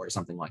Idaho or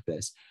something like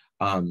this.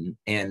 And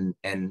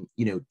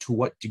to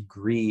what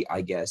degree,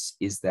 I guess,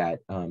 is that,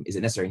 is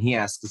it necessary? And he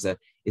asks,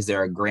 is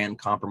there a grand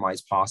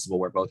compromise possible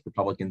where both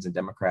Republicans and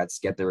Democrats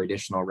get their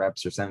additional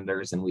reps or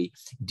senators, and we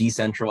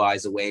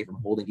decentralize away from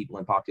holding people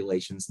in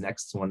populations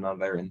next to one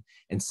another and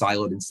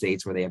siloed in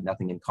states where they have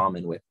nothing in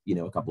common with,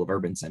 a couple of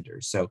urban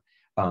centers? So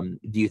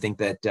do you think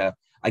that,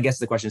 I guess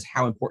the question is,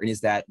 how important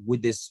is that?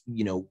 Would this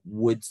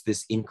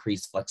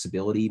increased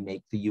flexibility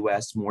make the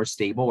U.S. more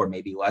stable or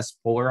maybe less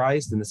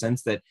polarized, in the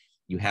sense that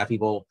you have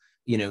people,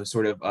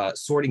 sort of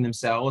sorting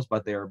themselves,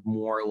 but they're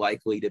more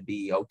likely to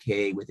be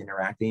okay with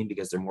interacting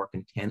because they're more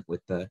content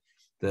with the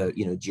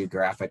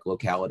geographic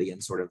locality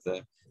and sort of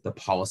the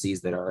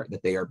policies that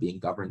they are being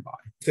governed by?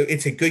 So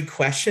it's a good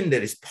question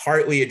that is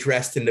partly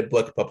addressed in the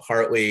book, but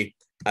partly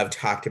I've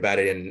talked about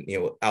it in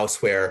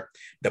elsewhere.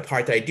 The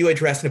part that I do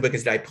address in the book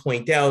is that I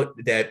point out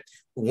that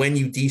when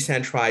you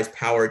decentralize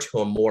power to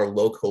a more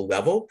local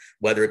level,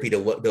 whether it be the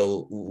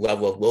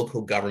level of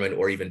local government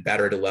or even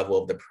better, the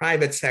level of the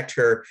private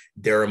sector,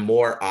 there are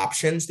more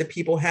options that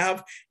people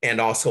have, and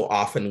also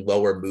often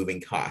lower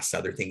moving costs.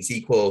 Other things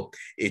equal,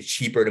 it's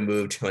cheaper to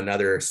move to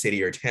another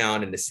city or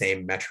town in the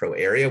same metro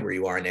area where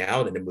you are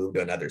now than to move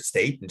to another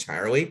state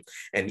entirely,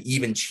 and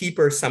even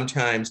cheaper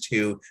sometimes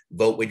to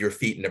vote with your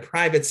feet in the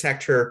private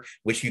sector,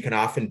 which you can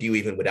often do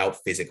even without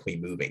physically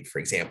moving. For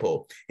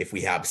example, if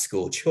we have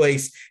school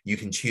choice, you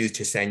can choose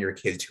to send your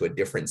kids to a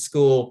different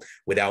school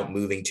without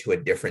moving to a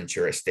different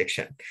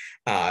jurisdiction.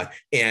 So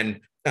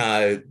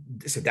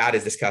that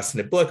is discussed in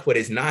the book. What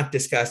is not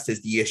discussed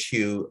is the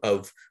issue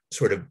of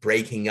sort of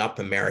breaking up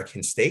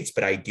American states,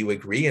 but I do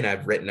agree, and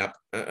I've written up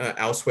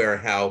elsewhere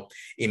how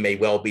it may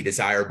well be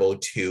desirable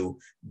to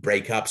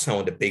break up some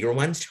of the bigger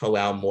ones to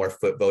allow more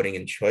foot voting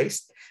and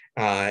choice.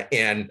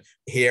 And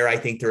here, I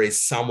think there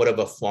is somewhat of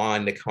a flaw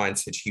in the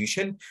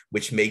Constitution,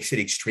 which makes it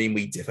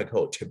extremely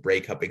difficult to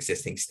break up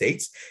existing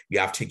states. You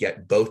have to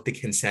get both the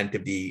consent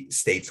of the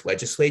state's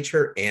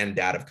legislature and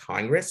that of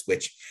Congress,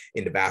 which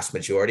in the vast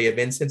majority of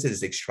instances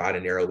is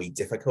extraordinarily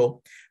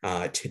difficult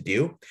to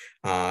do.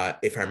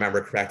 If I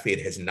remember correctly,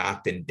 it has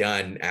not been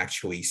done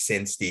actually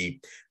since the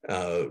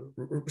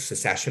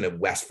secession of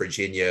West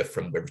Virginia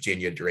from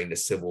Virginia during the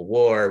Civil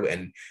War,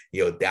 and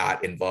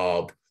that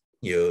involved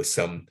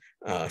some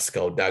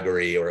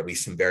skullduggery, or at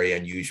least some very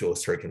unusual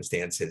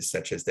circumstances,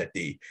 such as that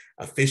the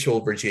official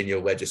Virginia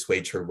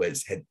legislature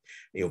had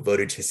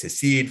voted to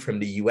secede from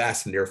the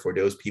U.S., and therefore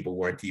those people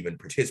weren't even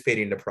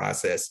participating in the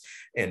process.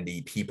 And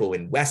the people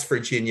in West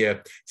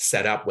Virginia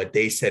set up what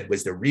they said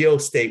was the real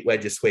state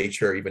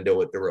legislature, even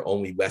though there were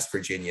only West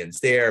Virginians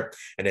there.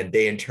 And then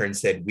they in turn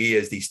said, we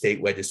as the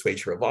state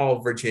legislature of all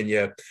of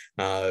Virginia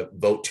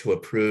vote to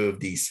approve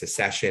the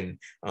secession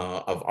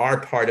of our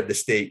part of the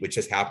state, which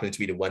just happens to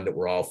be the one that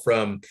we're all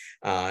from.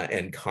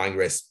 And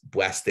Congress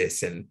blessed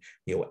this. And,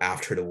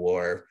 after the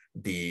war,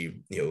 the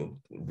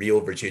real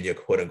Virginia,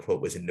 quote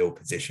unquote, was in no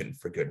position,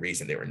 for good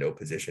reason. They were in no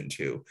position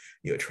to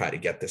try to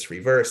get this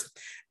reversed.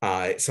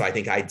 So I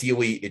think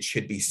ideally it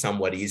should be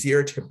somewhat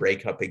easier to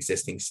break up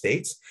existing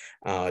states,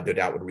 though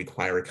that would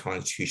require a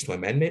constitutional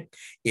amendment.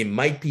 It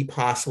might be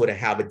possible to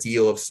have a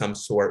deal of some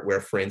sort where,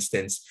 for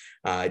instance,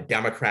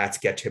 Democrats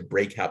get to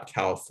break up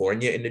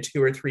California into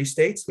 2 or 3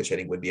 states, which I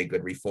think would be a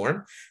good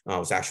reform. It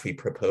was actually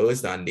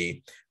proposed on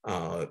the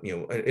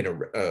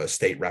in a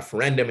state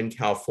referendum in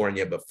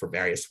California, but for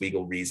various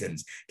legal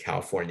reasons,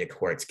 California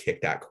courts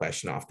kicked that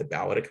question off the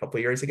ballot a couple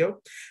of years ago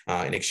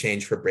in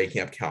exchange for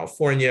breaking up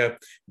California,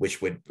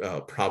 which would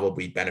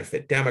probably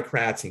benefit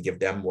Democrats and give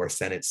them more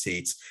Senate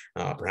seats.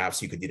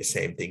 Perhaps you could do the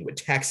same thing with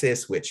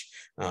Texas, which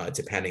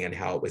depending on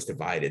how it was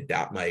divided,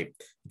 that might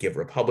give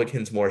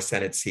Republicans more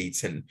Senate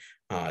seats, and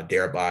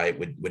thereby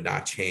would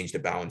not change the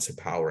balance of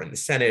power in the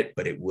Senate,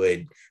 but it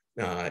would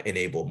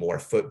enable more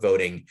foot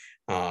voting.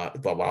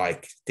 But while I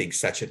think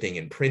such a thing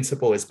in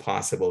principle is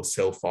possible,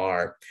 so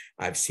far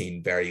I've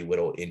seen very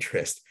little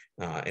interest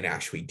in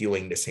actually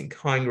doing this in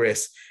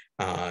Congress.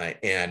 While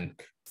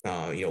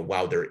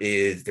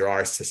there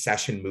are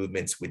secession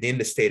movements within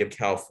the state of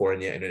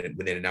California and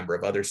within a number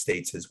of other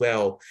states as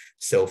well,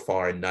 so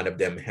far none of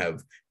them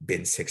have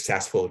been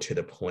successful to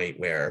the point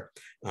where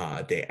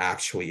they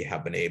actually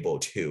have been able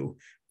to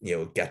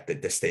get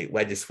the state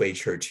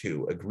legislature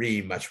to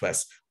agree, much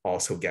less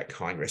also get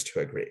Congress to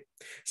agree.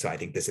 So I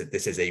think this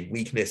is a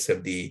weakness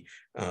of the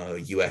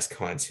U.S.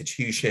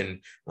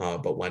 Constitution,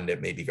 but one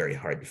that may be very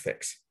hard to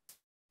fix.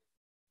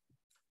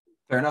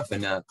 Fair enough,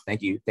 and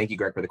thank you,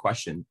 Greg, for the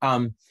question.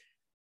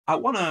 I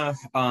want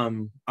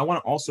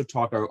to also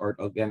talk or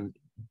again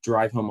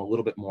drive home a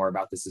little bit more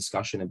about this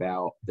discussion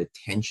about the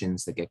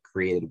tensions that get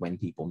created when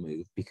people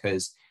move,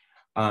 because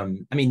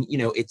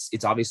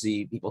it's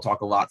obviously people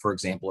talk a lot, for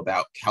example,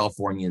 about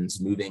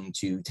Californians moving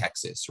to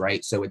Texas,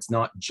 right? So it's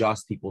not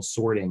just people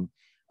sorting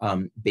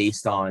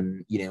based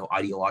on,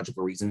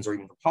 ideological reasons or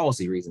even for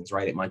policy reasons,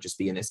 right? It might just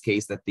be in this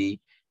case that the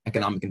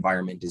economic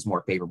environment is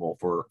more favorable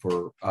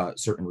for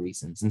certain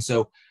reasons. And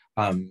so,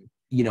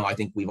 I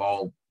think we've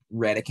all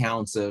read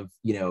accounts of,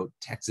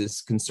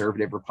 Texas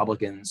conservative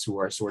Republicans who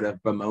are sort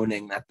of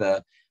bemoaning that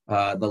the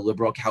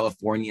liberal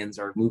Californians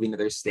are moving to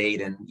their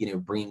state and,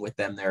 bringing with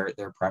them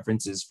their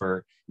preferences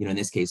for, in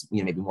this case,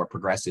 maybe more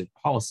progressive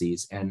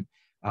policies. And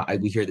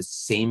we hear the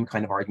same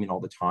kind of argument all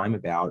the time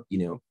about,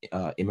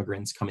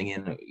 immigrants coming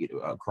in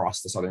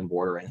across the southern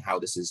border and how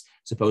this is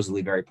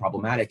supposedly very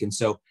problematic. And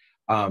so,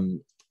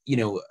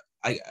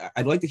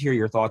 I'd like to hear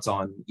your thoughts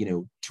on,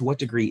 to what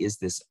degree is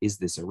this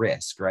a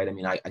risk, right? I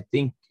mean, I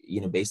think,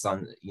 based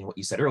on, what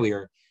you said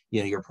earlier,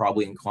 you're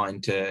probably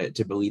inclined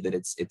to believe that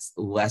it's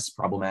less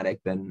problematic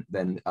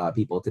than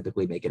people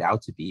typically make it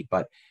out to be.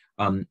 But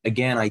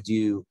again, I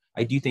do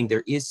think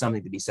there is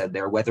something to be said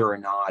there, whether or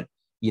not,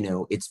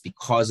 it's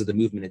because of the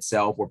movement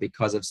itself or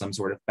because of some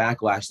sort of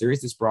backlash. There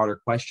is this broader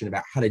question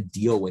about how to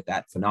deal with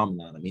that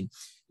phenomenon. I mean,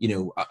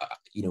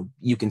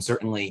 you can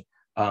certainly,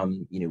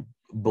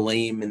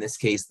 blame, in this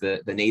case,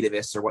 the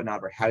nativists or whatnot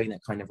for having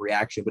that kind of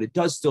reaction, but it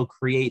does still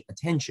create a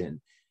tension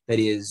that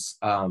is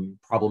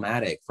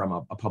problematic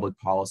from a public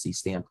policy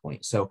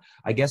standpoint. So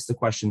I guess the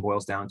question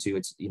boils down to,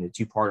 it's,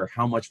 two-parter: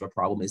 how much of a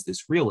problem is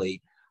this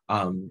really?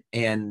 And,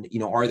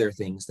 are there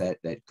things that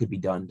could be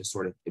done to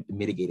sort of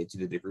mitigate it to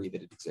the degree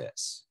that it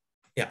exists?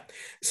 Yeah.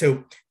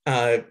 So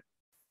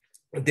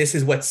this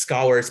is what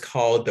scholars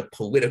call the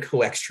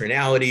political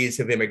externalities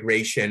of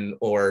immigration,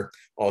 or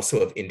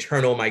also of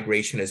internal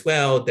migration as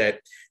well, that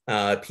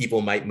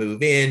people might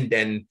move in,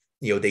 then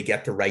they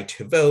get the right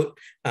to vote,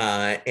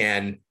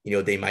 and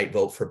they might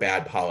vote for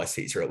bad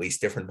policies, or at least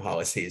different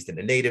policies than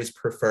the natives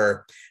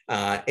prefer.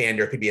 And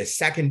there could be a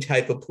second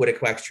type of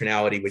political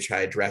externality, which I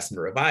address in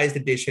the revised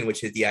edition,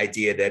 which is the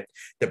idea that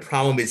the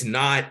problem is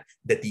not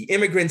that the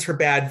immigrants are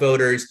bad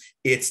voters,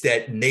 it's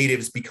that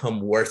natives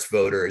become worse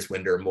voters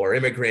when there are more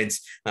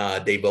immigrants.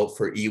 They vote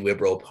for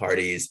illiberal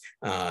parties,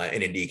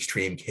 and in the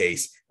extreme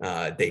case,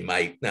 they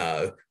might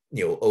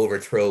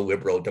overthrow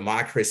liberal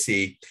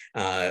democracy,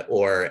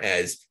 or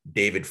as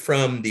David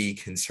Frum, the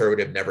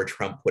conservative Never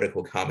Trump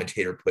political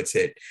commentator, puts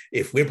it,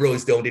 if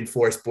liberals don't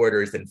enforce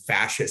borders, then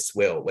fascists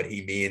will. What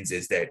he means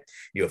is that,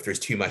 if there's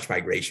too much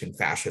migration,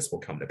 fascists will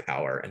come to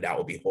power, and that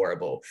will be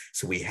horrible.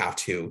 So we have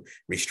to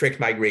restrict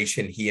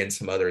migration, he and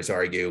some others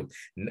argue,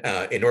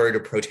 in order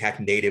to protect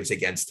natives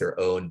against their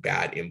own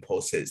bad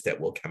impulses that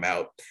will come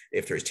out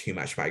if there's too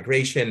much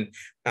migration.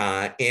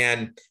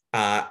 And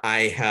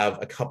I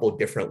have a couple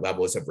different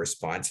levels of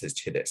responses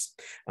to this.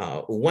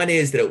 One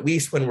is that at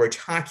least when we're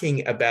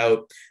talking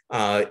about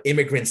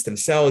immigrants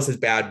themselves as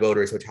bad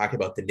voters, we'll talk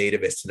about the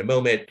nativists in a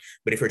moment,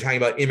 but if we're talking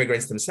about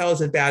immigrants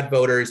themselves as bad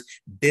voters,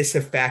 this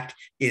effect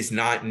is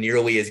not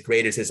nearly as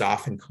great as is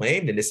often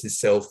claimed, and this is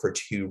so for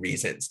two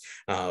reasons.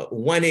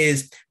 One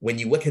is when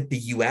you look at the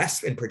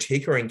US, in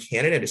particular in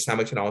Canada, to some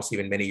extent also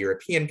even many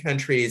European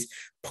countries,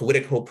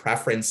 political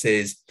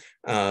preferences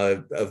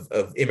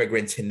of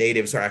immigrants and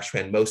natives are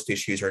actually on most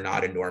issues are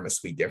not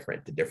enormously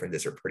different. The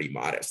differences are pretty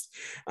modest.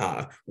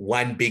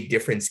 One big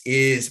difference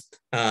is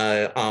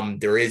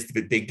there is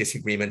big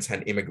disagreements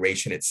on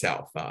immigration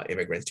itself.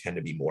 Immigrants tend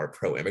to be more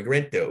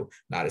pro-immigrant, though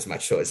not as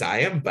much so as I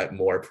am, but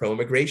more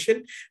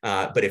pro-immigration.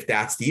 But if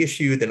that's the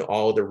issue, then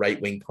all the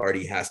right-wing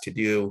party has to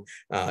do,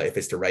 if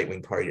it's the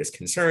right-wing party that's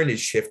concerned, is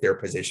shift their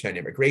position on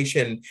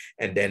immigration,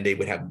 and then they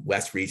would have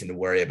less reason to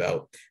worry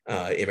about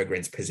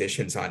immigrants'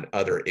 positions on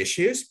other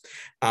issues.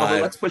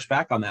 But let's push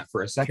back on that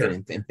for a second.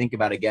 Sure. and think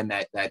about again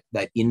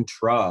that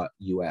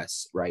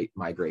intra-US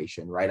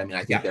migration, right? I mean,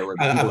 I think there were.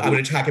 I'm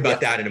going to talk about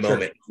that in a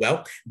moment. Sure. Well,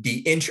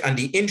 on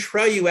the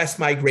intra-US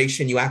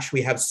migration, you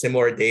actually have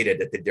similar data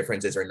that the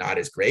differences are not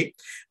as great.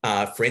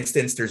 For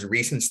instance, there's a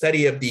recent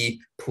study of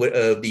the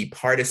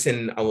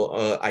partisan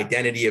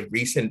identity of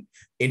recent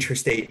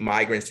interstate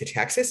migrants to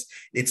Texas.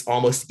 It's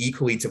almost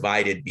equally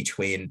divided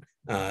between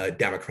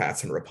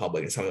Democrats and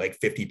Republicans, something like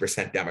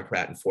 50%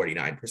 Democrat and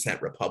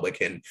 49%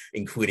 Republican,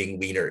 including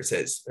leaners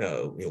as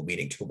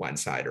leaning to one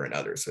side or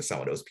another. So some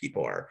of those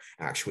people are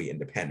actually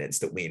independents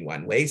that lean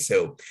one way.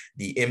 So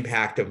the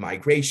impact of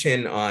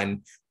migration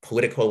on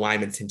political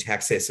alignments in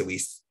Texas, at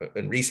least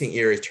in recent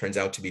years, turns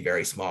out to be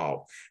very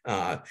small.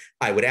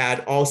 I would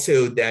add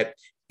also that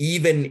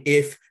even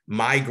if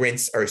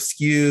migrants are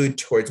skewed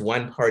towards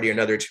one party or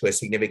another to a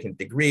significant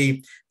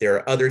degree, there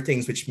are other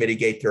things which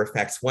mitigate their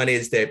effects. One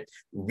is that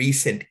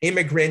recent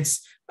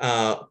immigrants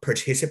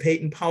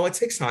participate in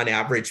politics on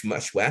average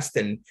much less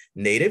than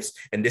natives.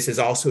 And this is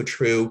also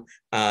true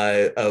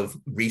of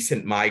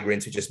recent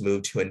migrants who just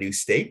moved to a new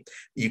state.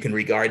 You can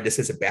regard this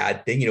as a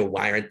bad thing.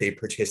 Why aren't they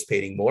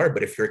participating more?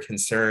 But if your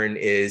concern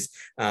is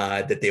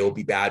that they will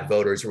be bad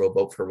voters or will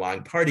vote for the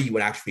wrong party, you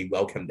would actually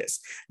welcome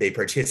this. They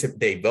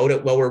vote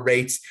at lower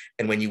rates.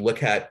 And when you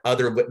look at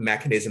other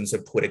mechanisms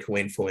of political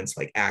influence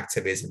like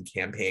activism,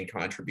 campaign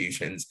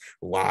contributions,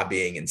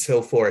 lobbying, and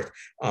so forth,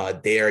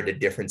 there the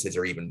differences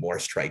are even more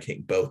striking,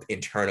 both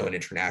internal and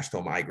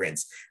international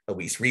migrants, at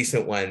least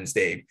recent ones,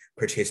 they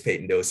participate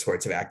in those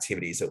sorts of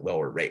activities at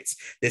lower rates.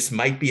 This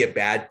might be a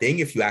bad thing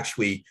if you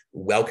actually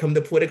welcome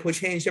the political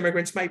change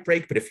immigrants might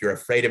break, but if you're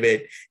afraid of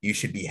it, you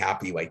should be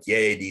happy, like,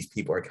 yay, these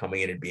people are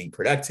coming in and being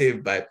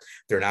productive, but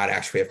they're not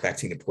actually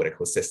affecting the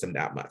political system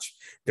that much.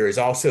 There is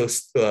also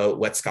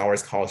what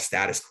scholars call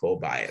status quo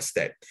bias,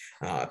 that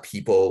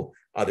people,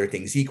 other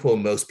things equal,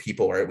 most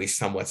people are at least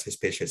somewhat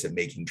suspicious of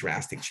making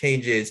drastic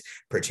changes,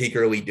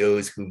 particularly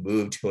those who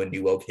move to a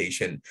new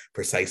location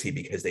precisely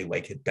because they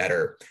like it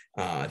better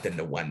than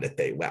the one that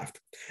they left.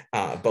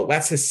 But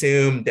let's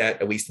assume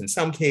that, at least in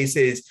some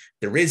cases,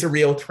 there is a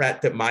real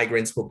threat that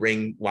migrants will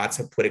bring lots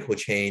of political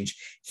change.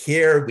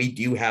 Here, we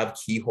do have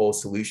keyhole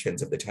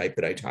solutions of the type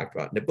that I talked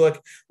about in the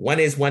book. One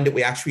is one that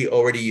we actually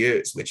already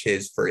use, which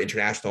is for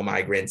international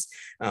migrants,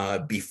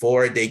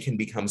 before they can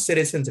become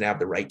citizens and have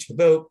the right to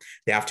vote,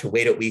 they have to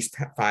wait at least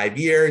 5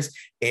 years,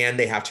 and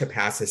they have to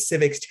pass a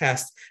civics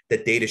test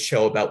that data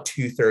show about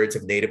 2/3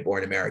 of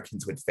native-born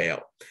Americans would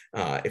fail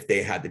if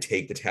they had to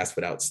take the test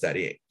without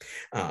studying.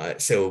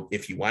 So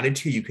if you wanted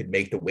to, you could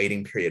make the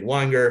waiting period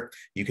longer,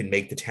 you can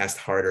make the test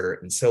harder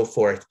and so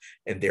forth,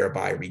 and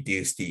thereby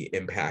reduce the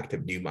impact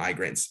of new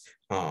migrants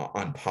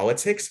on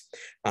politics.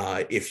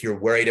 If you're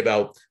worried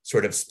about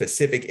sort of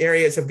specific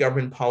areas of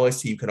government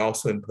policy, you can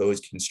also impose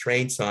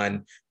constraints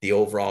on the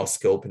overall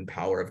scope and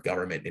power of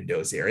government in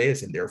those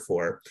areas. And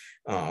therefore,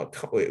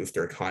 if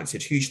there are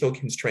constitutional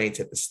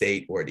constraints at the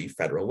state or the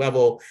federal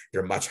level,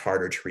 they're much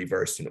harder to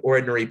reverse than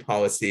ordinary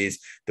policies.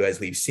 Though, as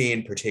we've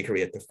seen,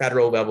 particularly at the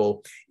federal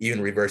level,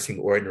 even reversing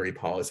ordinary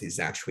policies is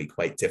actually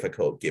quite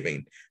difficult,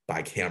 given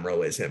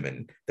bicameralism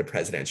and the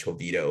presidential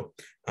veto,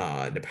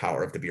 the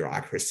power of the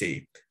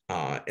bureaucracy,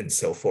 and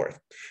so forth.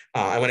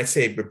 I want to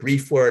say a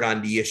brief word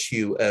on the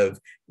issue of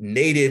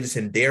natives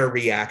and their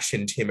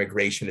reaction to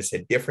immigration. It's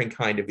a different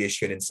kind of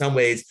issue. And in some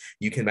ways,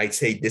 you might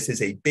say this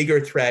is a bigger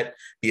threat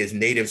because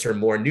natives are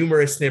more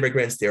numerous than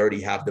immigrants. They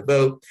already have the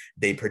vote.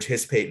 They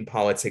participate in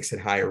politics at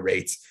higher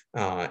rates,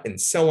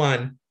 and so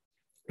on.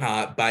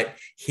 But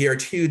here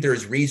too,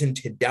 there's reason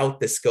to doubt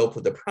the scope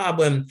of the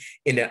problem,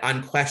 in that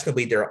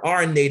unquestionably there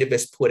are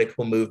nativist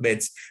political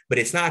movements, but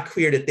it's not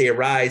clear that they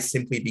arise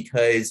simply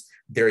because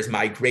there is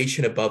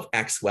migration above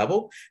X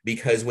level,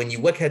 because when you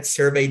look at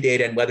survey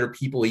data and whether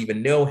people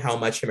even know how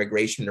much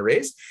immigration there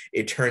is,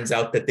 it turns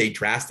out that they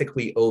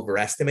drastically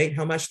overestimate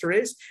how much there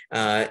is.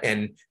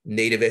 And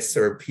nativists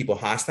or people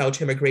hostile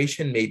to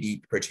immigration may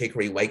be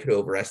particularly likely to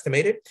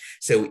overestimate it.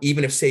 So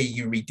even if, say,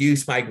 you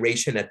reduce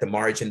migration at the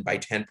margin by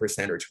 10%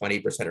 or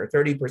 20% or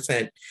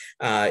 30%,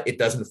 it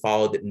doesn't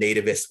follow that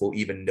nativists will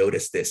even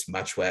notice this,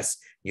 much less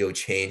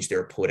change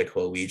their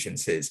political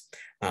allegiances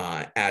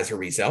as a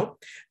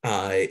result.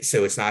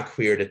 So it's not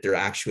clear that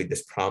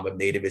this problem of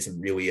nativism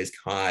really is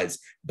caused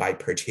by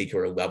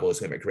particular levels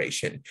of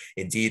immigration.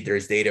 Indeed,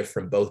 there's data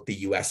from both the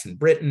US and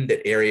Britain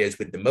that areas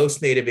with the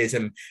most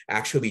nativism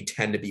actually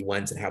tend to be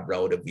ones that have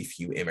relatively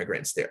few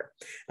immigrants there.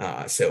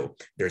 So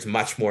there's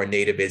much more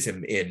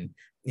nativism in,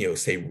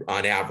 say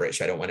on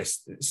average, I don't want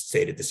to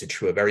say that this is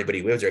true of everybody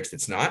who lives there, because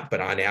it's not,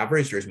 but on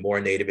average, there's more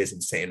nativism,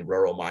 say in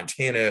rural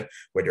Montana,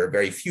 where there are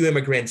very few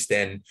immigrants,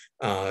 than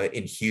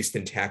in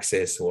Houston,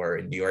 Texas, or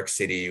in New York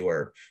City,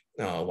 or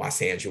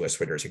Los Angeles,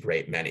 where there's a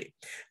great many.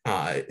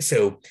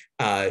 So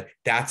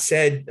that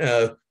said,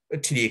 to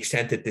the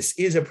extent that this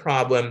is a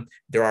problem,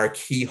 there are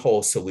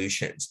keyhole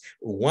solutions.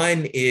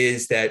 One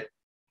is that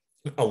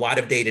a lot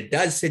of data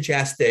does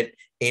suggest that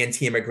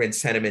anti-immigrant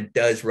sentiment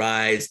does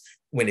rise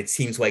when it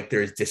seems like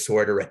there's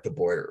disorder at the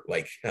border,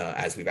 like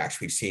as we've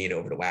actually seen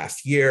over the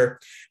last year.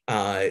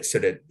 So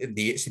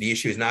the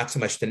issue is not so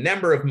much the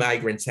number of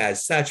migrants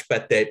as such,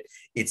 but that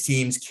it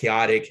seems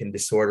chaotic and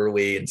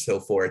disorderly and so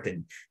forth.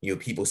 And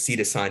people see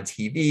this on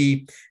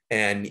TV,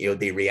 and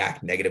they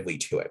react negatively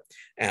to it.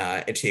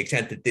 And to the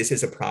extent that this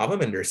is a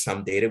problem, and there's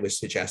some data which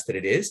suggests that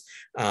it is,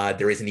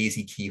 there is an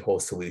easy keyhole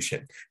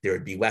solution. There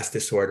would be less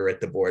disorder at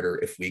the border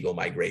if legal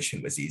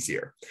migration was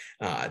easier.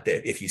 That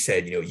if you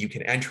said, you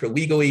can enter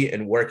legally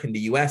and work in the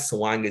US so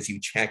long as you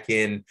check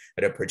in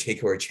at a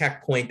particular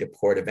checkpoint, the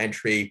port of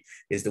entry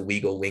is the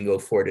legal lingo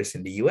for this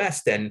in the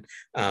US, then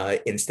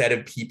instead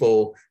of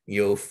people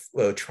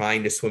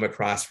trying to swim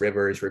across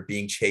rivers or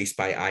being chased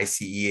by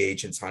ICE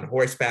agents on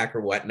horseback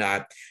or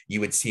whatnot, you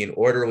would see an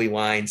orderly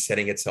line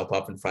setting itself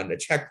up in front of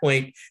the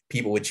checkpoint.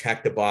 People would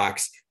check the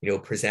box,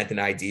 present an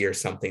ID or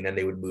something, then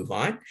they would move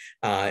on.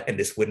 And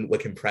this wouldn't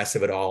look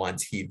impressive at all on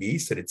TV.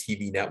 So the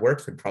TV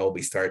networks would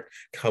probably start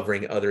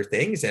covering other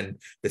things, and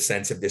the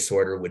sense of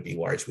disorder would be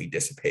largely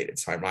dissipated.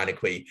 So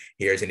ironically,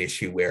 here's an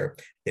issue where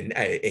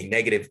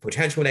a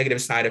potential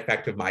negative side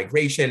effect of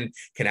migration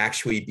can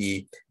actually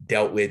be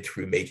dealt with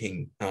through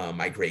making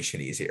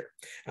migration easier.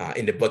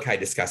 In the book, I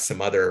discussed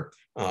some other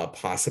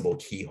possible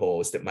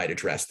keyholes that might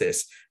address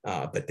this,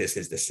 but this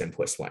is the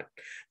simplest one.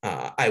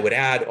 I would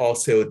add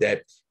also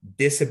that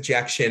this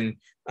objection,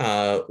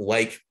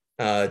 like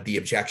the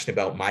objection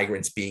about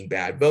migrants being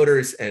bad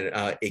voters, and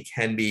it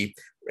can be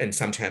and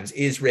sometimes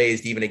is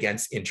raised even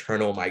against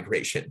internal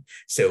migration.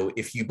 So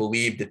if you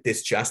believe that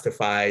this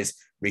justifies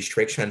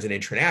restrictions on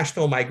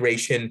international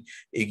migration,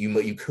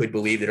 you could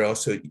believe that it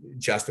also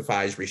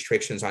justifies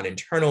restrictions on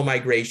internal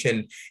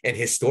migration. And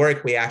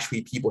historically,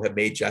 actually, people have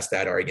made just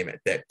that argument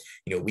that,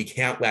 we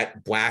can't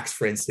let Blacks,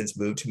 for instance,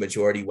 move to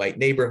majority white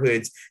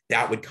neighborhoods.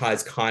 That would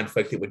cause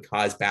conflict. It would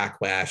cause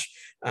backlash.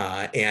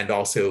 And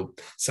also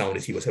someone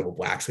as people said, well,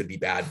 Blacks would be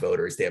bad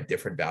voters. They have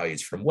different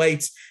values from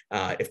whites.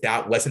 If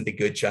that wasn't a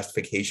good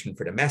justification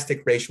for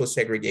domestic racial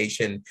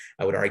segregation,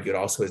 I would argue it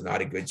also is not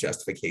a good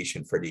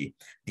justification for the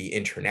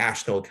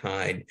international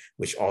kind,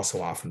 which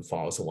also often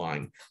falls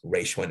along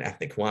racial and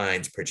ethnic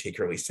lines,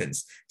 particularly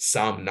since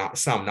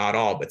not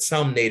all, but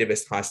some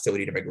nativist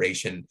hostility to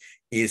immigration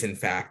is in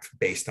fact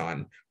based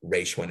on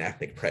racial and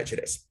ethnic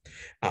prejudice.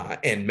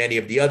 And many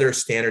of the other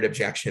standard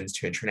objections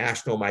to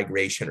international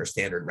migration or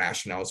standard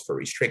rationales for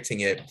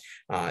restricting it,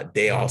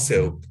 they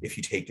also, if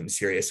you take them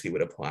seriously,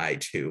 would apply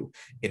to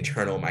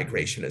internal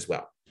migration as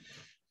well.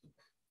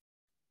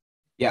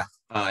 Yeah,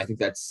 I think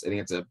that's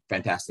a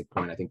fantastic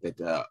point. I think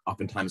that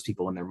oftentimes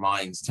people in their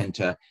minds tend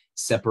to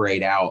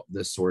separate out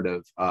the sort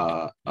of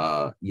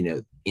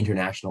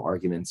international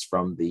arguments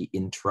from the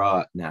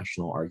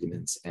intra-national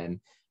arguments, and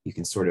you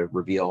can sort of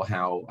reveal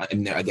how.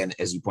 And again,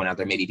 as you point out,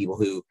 there may be people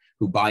who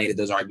buy into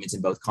those arguments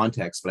in both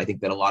contexts, but I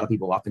think that a lot of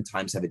people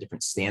oftentimes have a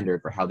different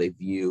standard for how they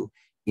view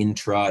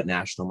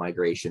intra-national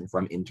migration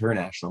from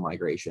international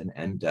migration,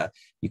 and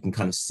you can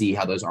kind of see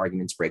how those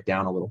arguments break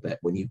down a little bit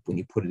when you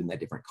put it in that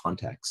different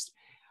context.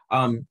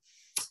 I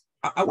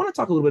want to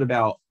talk a little bit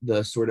about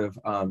the sort of,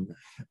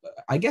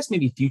 I guess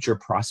maybe future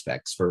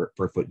prospects for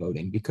foot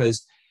voting,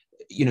 because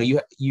you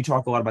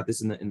talk a lot about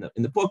this in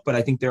the book, but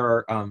I think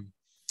there are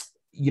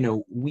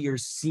we are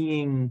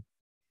seeing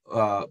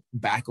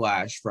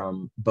backlash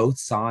from both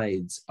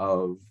sides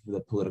of the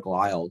political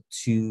aisle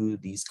to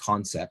these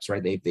concepts,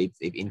 right? They've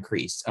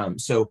increased.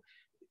 So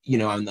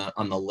on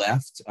the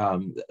left,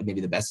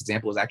 maybe the best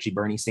example is actually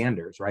Bernie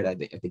Sanders, right? I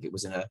think it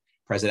was in a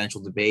presidential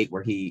debate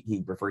where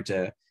he referred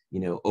to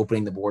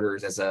opening the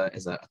borders as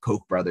a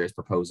Koch brothers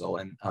proposal,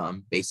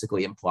 and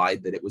basically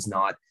implied that it was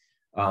not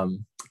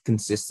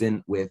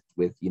consistent with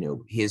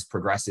his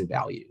progressive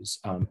values.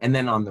 And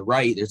then on the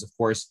right, there's of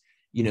course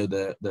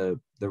the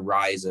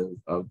rise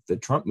of the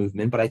Trump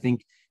movement, but I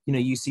think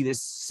you see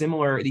these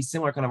similar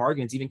kind of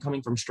arguments even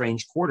coming from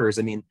strange quarters.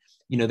 I mean,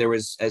 there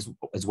was,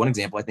 as one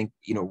example, I think,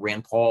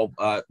 Rand Paul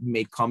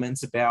made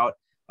comments about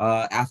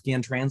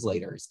Afghan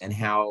translators and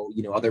how,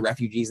 other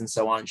refugees and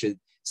so on should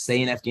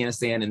stay in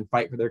Afghanistan and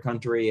fight for their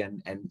country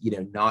and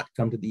not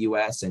come to the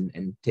US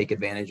and take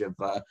advantage of,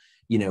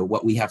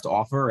 what we have to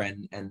offer.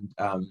 And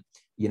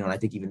I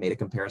think even made a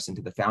comparison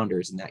to the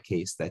founders in that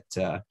case that,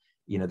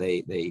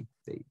 they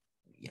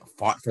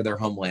fought for their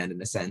homeland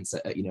in a sense,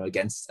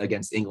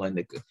 against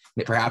England,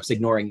 perhaps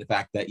ignoring the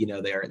fact that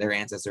their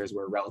ancestors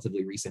were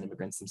relatively recent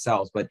immigrants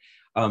themselves. But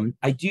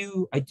I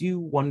do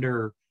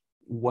wonder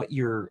what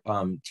your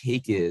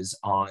take is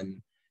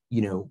on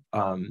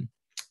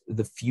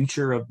the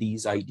future of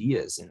these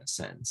ideas in a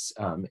sense.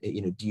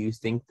 Do you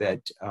think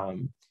that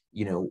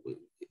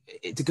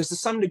because to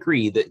some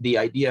degree the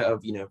idea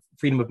of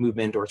freedom of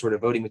movement or sort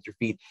of voting with your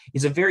feet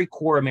is a very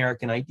core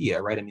American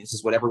idea, right? I mean, this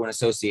is what everyone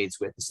associates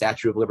with the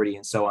Statue of Liberty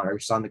and so on, or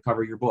it's on the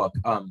cover of your book.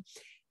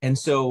 And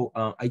so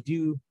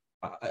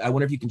I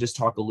wonder if you can just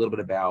talk a little bit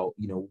about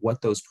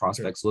what those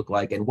prospects look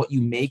like and what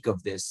you make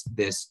of this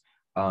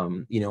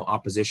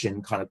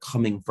opposition kind of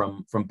coming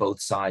from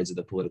both sides of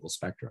the political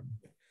spectrum.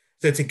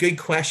 So it's a good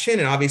question.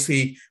 And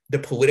obviously, the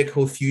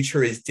political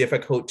future is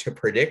difficult to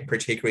predict,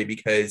 particularly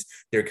because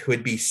there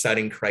could be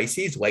sudden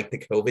crises like the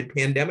COVID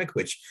pandemic,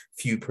 which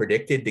few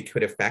predicted that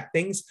could affect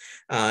things.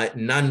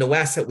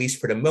 Nonetheless, at least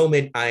for the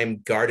moment, I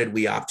am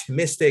guardedly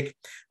optimistic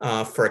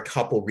for a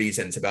couple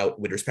reasons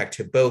with respect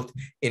to both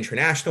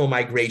international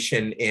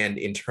migration and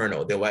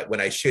internal.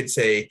 What I should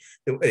say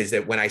is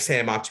that when I say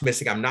I'm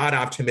optimistic, I'm not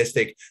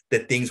optimistic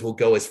that things will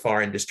go as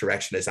far in this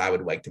direction as I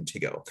would like them to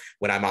go.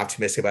 What I'm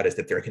optimistic about is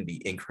that there can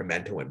be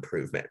incremental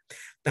improvement.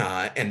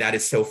 And that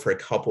is so for a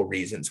couple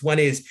reasons. One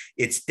is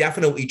it's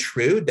definitely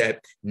true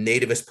that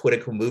nativist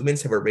political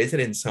movements have arisen,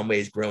 in some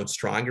ways grown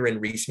stronger in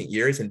recent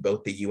years in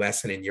both the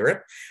US and in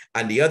Europe.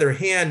 On the other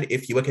hand,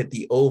 if you look at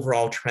the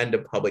overall trend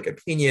of public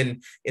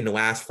opinion in the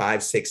last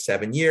 5, 6,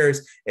 7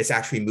 years, it's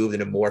actually moved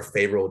in a more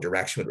favorable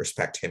direction with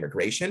respect to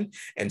immigration.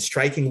 And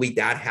strikingly,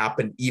 that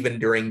happened even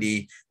during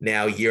the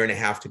now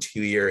 1.5 to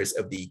 2 years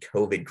of the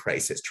COVID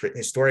crisis.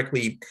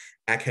 Historically,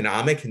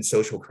 economic and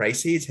social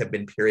crises have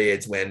been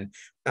periods when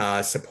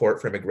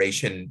support for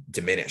immigration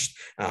diminished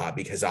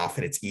because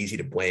often it's easy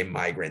to blame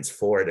migrants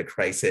for the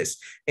crisis.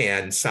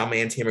 And some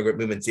anti-immigrant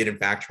movements did in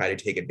fact try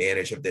to take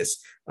advantage of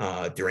this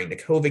during the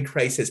COVID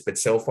crisis, but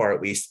so far,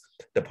 at least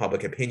the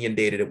public opinion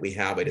data that we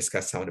have, I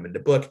discussed some of them in the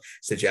book,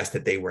 suggest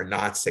that they were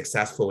not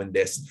successful in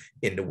this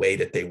in the way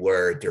that they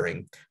were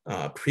during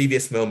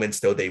previous moments,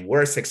 though they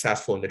were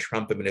successful in the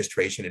Trump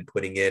administration in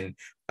putting in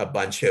a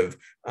bunch of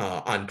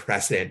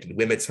unprecedented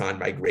limits on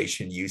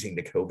migration using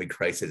the COVID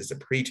crisis as a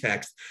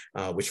pretext,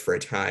 which for a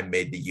time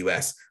made the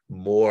US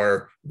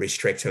more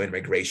restrictive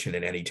immigration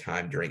than any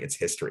time during its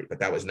history. But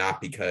that was not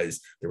because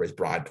there was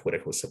broad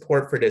political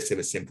support for this. It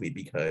was simply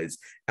because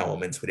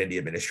elements within the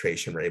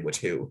administration were able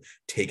to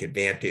take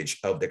advantage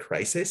of the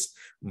crisis.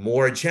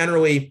 More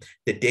generally,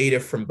 the data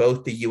from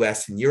both the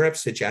US and Europe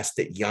suggests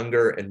that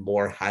younger and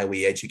more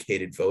highly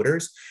educated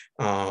voters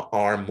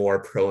are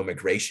more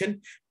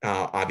pro-immigration.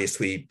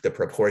 Obviously, the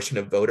proportion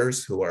of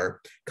voters who are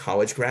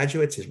college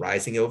graduates is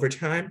rising over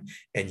time,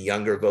 and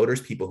younger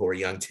voters, people who are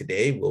young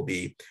today, will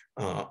be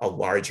a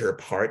larger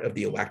part of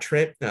the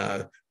electorate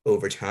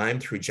over time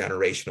through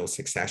generational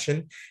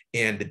succession.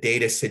 And the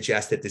data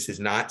suggests that this is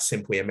not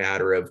simply a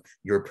matter of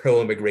you're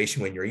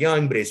pro-immigration when you're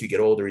young, but as you get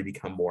older, you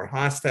become more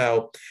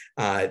hostile.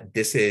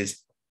 This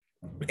is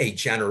a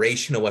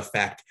generational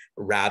effect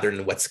rather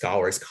than what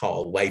scholars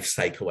call a life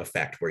cycle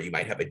effect, where you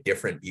might have a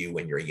different view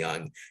when you're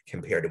young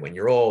compared to when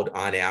you're old.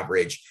 On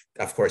average,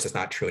 of course, it's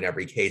not true in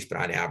every case, but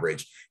on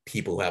average,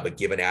 people who have a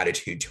given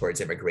attitude towards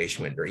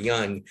immigration when they're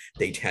young,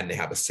 they tend to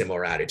have a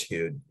similar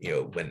attitude,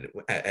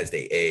 as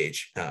they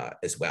age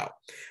as well.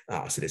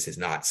 So this is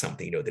not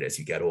something, that as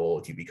you get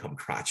old, you become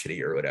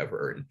crotchety or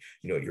whatever, and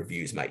your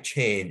views might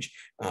change.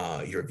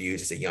 Your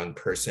views as a young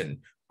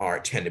person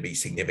tend to be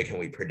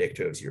significantly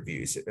predictive of your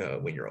views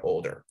when you're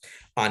older.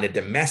 On the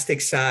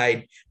domestic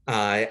side,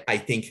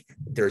 I think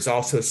there's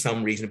also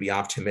some reason to be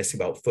optimistic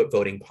about foot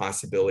voting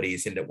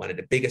possibilities, and that one of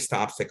the biggest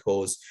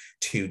obstacles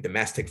to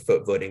domestic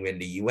foot voting in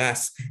the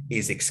US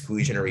is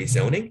exclusionary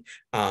zoning,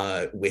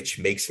 which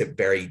makes it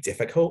very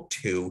difficult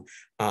to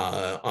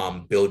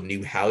build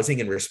new housing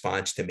in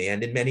response to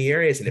demand in many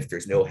areas. And if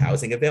there's no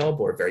housing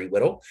available or very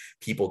little,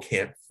 people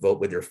can't vote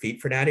with their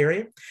feet for that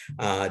area.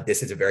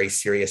 This is a very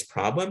serious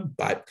problem,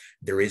 but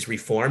there is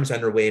reforms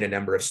underway in a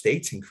number of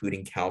states,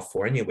 including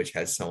California, which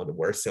has some of the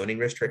worst zoning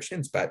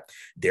restrictions, but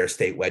their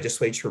state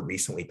legislature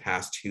recently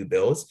passed 2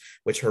 bills,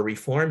 which are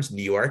reforms.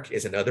 New York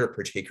is another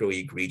particularly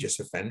egregious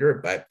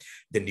offender, but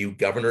the new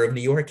governor of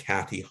New York,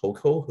 Kathy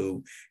Hochul,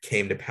 who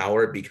came to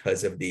power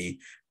because of the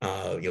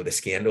the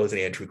scandals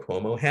that Andrew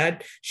Cuomo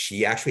had,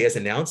 she actually has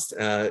announced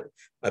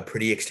a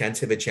pretty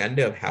extensive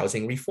agenda of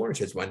housing reform, which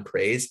has won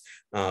praise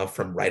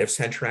from right of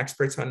center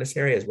experts on this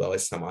area, as well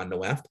as some on the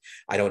left.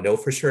 I don't know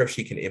for sure if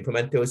she can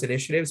implement those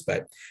initiatives,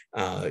 but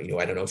I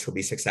don't know if she'll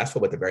be successful,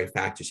 but the very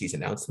fact that she's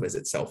announced them is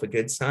itself a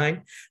good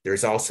sign.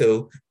 There's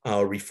also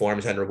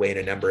reforms underway in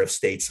a number of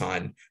states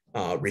on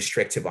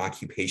restrictive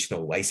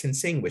occupational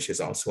licensing, which is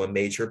also a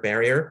major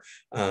barrier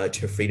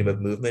to freedom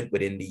of movement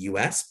within the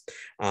US.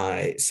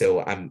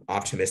 So I'm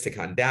optimistic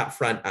on that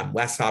front. I'm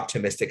less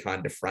optimistic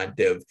on the front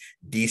of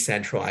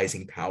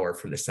decentralizing power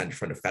from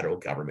the federal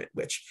government,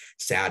 which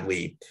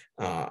sadly,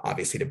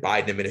 obviously the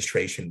Biden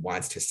administration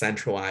wants to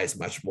centralize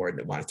much more than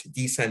it wants to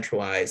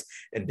decentralize.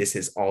 And this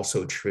is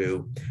also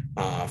true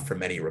for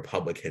many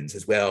Republicans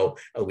as well,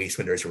 at least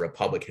when there's a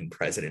Republican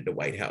president in the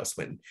White House,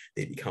 when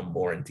they become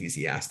more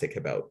enthusiastic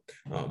about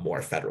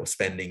more federal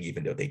spending,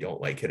 even though they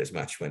don't like it as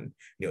much when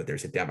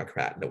there's a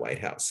Democrat in the White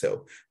House.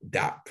 So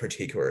that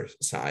particular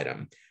side,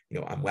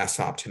 I'm less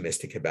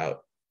optimistic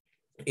about.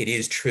 It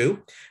is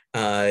true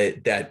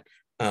that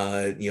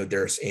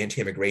there's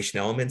anti-immigration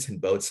elements in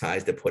both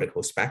sides of the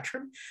political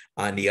spectrum.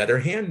 On the other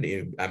hand,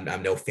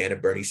 I'm no fan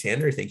of Bernie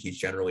Sanders. I think he's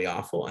generally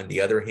awful. On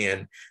the other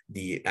hand,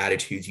 the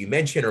attitudes you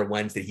mentioned are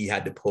ones that he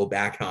had to pull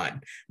back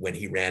on when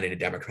he ran in a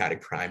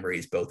Democratic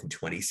primaries, both in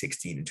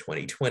 2016 and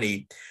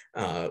 2020.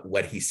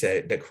 What he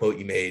said, the quote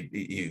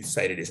you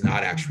cited, is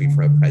not actually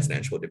from a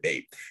presidential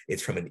debate.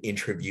 It's from an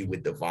interview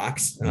with the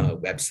Vox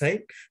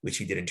website, which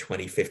he did in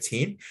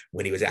 2015.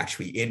 When he was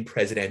actually in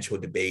presidential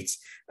debates,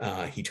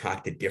 he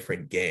talked a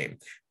different game.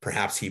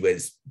 Perhaps he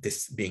was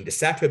being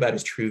deceptive about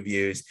his true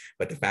views,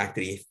 but the fact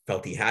that he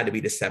felt he had to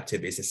be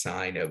deceptive is a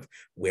sign of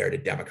where the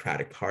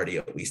Democratic Party,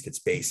 at least its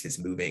base, is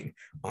moving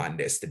on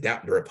this. The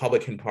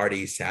Republican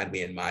Party,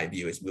 sadly, in my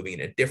view, is moving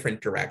in a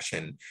different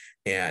direction.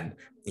 And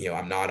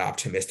I'm not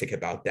optimistic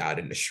about that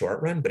in the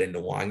short run, but in the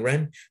long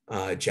run,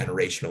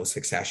 generational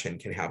succession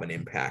can have an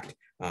impact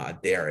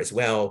there as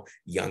well.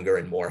 Younger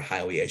and more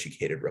highly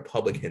educated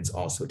Republicans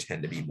also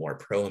tend to be more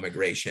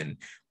pro-immigration,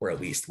 or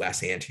at least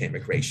less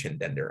anti-immigration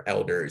than their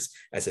elders,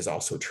 as is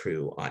also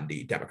true on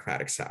the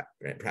Democratic side,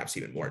 and perhaps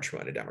even more true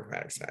on the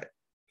Democratic side.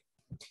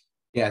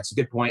 Yeah, it's a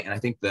good point. And I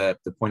think the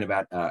point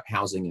about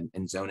housing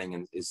and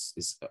zoning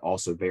is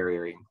also very,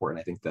 very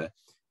important. I think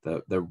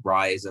the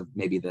rise of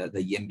maybe the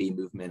YIMBY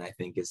movement, I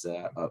think, is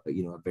a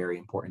very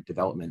important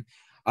development.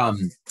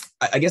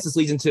 I guess this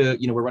leads into,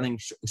 we're running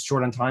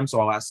short on time, so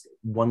I'll ask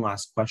one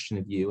last question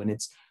of you, and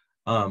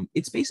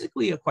it's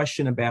basically a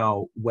question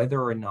about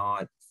whether or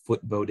not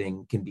foot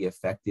voting can be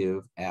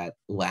effective at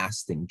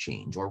lasting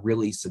change or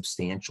really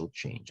substantial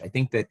change. I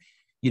think that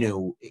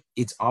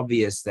it's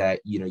obvious that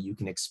you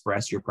can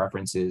express your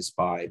preferences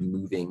by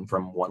moving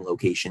from one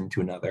location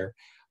to another.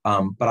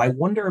 But I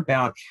wonder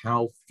about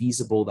how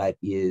feasible that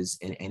is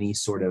in any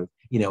sort of,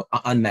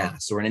 en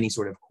masse or in any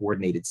sort of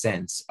coordinated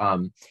sense.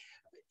 And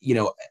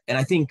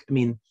I think,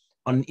 on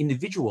an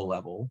individual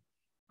level,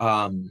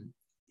 I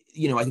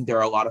think there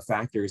are a lot of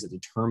factors that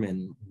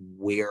determine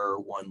where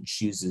one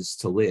chooses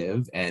to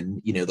live.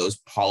 And, those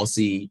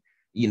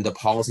the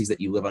policies that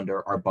you live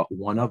under are but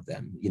one of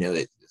them.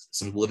 That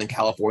some people live in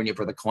California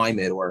for the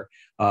climate, or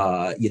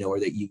or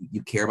that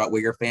you care about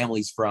where your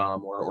family's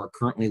from, or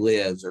currently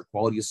lives, or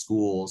quality of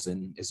schools,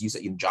 and, as you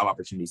said, job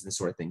opportunities and this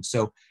sort of thing.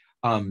 So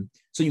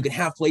you can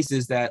have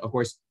places that, of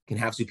course, can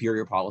have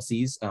superior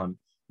policies.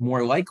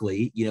 More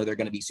likely, they're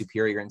going to be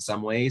superior in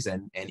some ways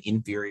and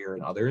inferior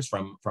in others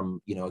from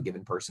a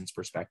given person's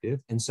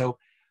perspective. And so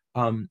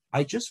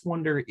I just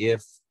wonder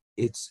if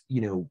it's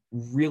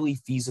really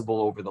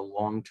feasible over the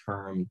long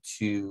term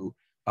to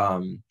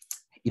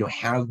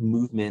have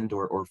movement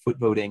or foot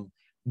voting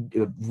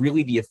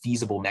really be a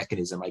feasible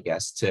mechanism, I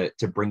guess,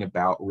 to bring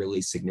about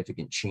really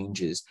significant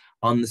changes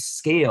on the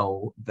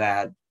scale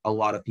that a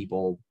lot of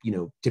people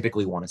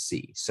typically want to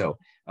see. So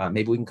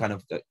maybe we can kind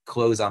of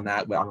close on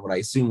that, on what I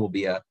assume will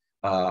be an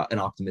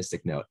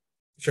optimistic note.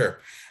 Sure.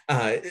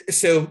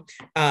 So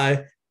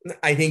I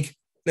think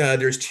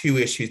there's two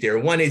issues there.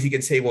 One is, you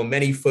could say, well,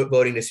 many foot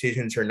voting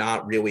decisions are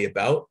not really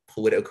about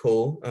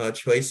political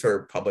choice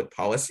or public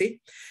policy.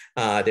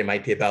 They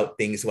might be about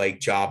things like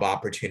job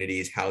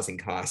opportunities, housing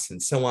costs,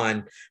 and so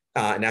on.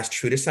 And that's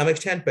true to some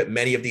extent, but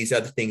many of these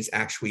other things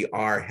actually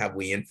are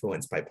heavily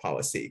influenced by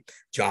policy.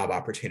 Job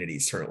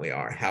opportunities certainly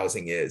are,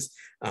 housing is,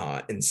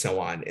 and so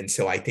on. And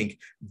so I think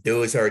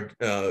those are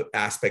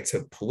aspects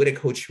of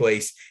political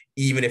choice,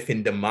 even if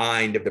in the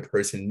mind of the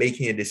person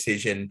making a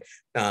decision,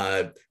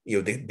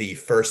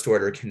 the first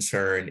order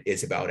concern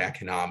is about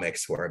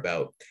economics or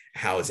about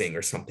housing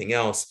or something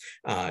else.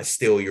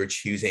 Still, you're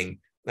choosing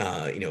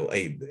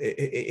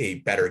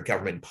a better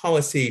government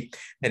policy.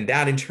 And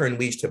that in turn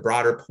leads to a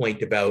broader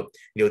point about,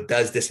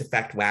 does this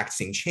affect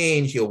waxing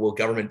change? Will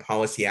government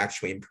policy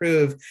actually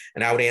improve?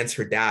 And I would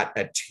answer that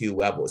at two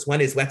levels.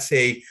 One is, let's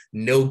say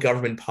no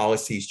government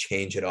policies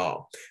change at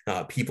all.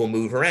 People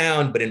move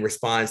around, but in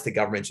response, the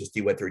government just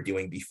do what they're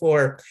doing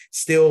before.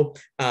 Still,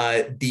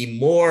 the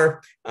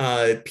more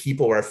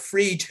people are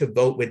free to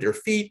vote with their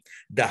feet,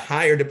 the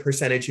higher the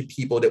percentage of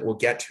people that will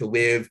get to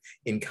live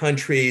in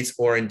countries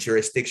or in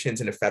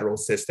jurisdictions in a federal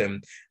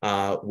system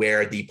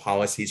where the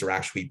policies are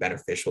actually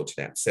beneficial to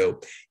them.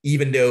 So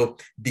even though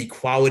the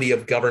quality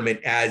of government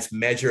as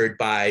measured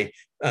by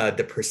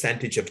the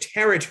percentage of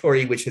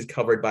territory which is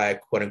covered by a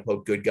quote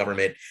unquote good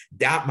government,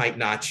 that might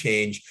not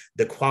change.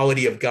 The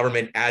quality of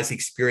government as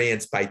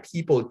experienced by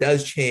people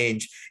does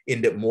change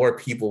in that more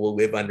people will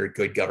live under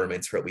good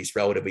governments, or at least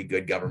relatively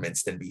good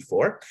governments, than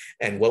before.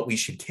 And what we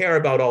should care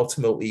about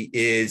ultimately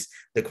is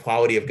the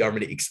quality of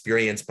government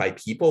experienced by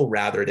people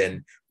rather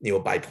than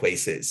by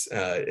places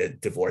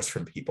divorced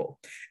from people.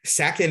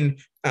 Second,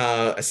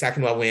 a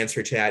second level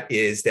answer to that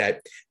is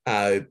that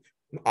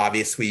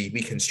obviously,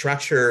 we can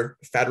structure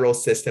federal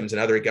systems and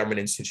other government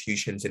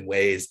institutions in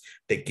ways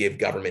that give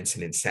governments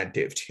an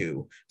incentive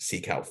to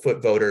seek out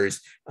foot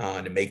voters,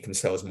 to make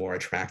themselves more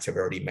attractive. I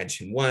already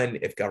mentioned one,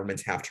 if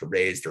governments have to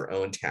raise their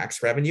own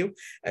tax revenue,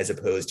 as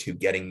opposed to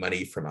getting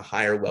money from a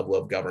higher level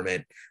of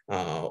government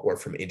or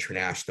from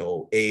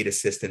international aid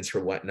assistance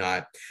or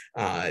whatnot,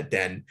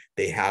 then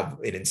they have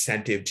an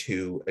incentive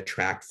to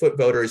attract foot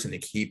voters and to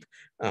keep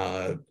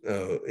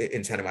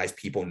incentivize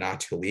people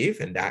not to leave,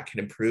 and that can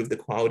improve the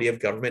quality of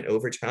government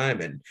over time.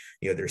 And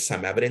there's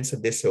some evidence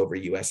of this over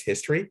U.S.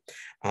 history.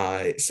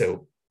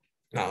 So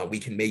we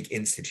can make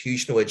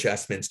institutional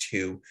adjustments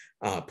to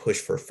push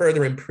for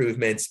further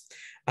improvements.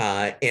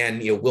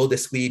 And will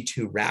this lead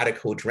to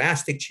radical,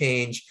 drastic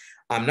change?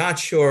 I'm not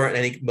sure, and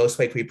I think most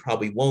likely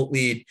probably won't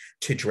lead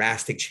to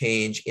drastic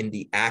change in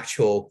the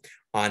actual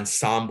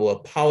ensemble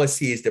of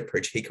policies that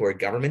particular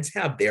governments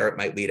have. There, it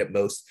might lead at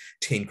most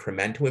to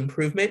incremental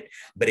improvement,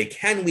 but it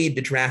can lead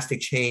to drastic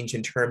change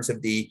in terms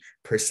of the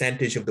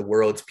percentage of the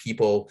world's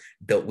people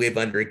that live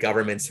under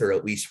governments that are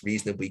at least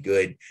reasonably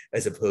good,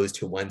 as opposed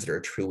to ones that are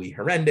truly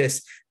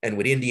horrendous. And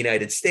within the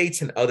United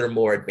States and other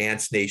more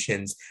advanced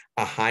nations,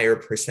 a higher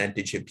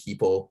percentage of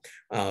people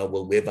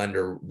will live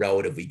under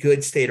relatively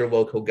good state or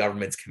local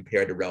governments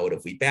compared to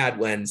relatively bad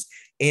ones.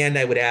 And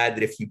I would add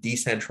that if you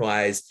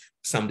decentralize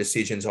some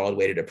decisions all the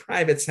way to the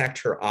private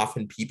sector,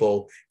 often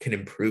people can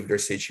improve their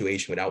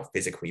situation without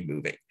physically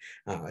moving.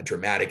 A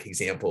dramatic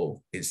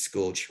example is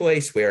school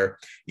choice, where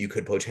you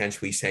could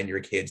potentially send your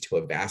kids to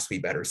a vastly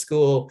better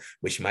school,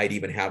 which might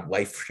even have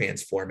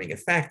life-transforming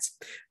effects,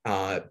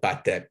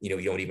 but that you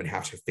don't even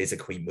have to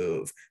physically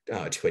move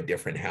to a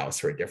different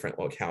house or a different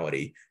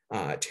locality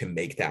to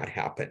make that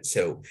happen.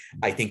 So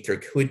I think there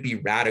could be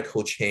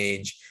radical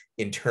change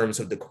in terms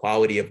of the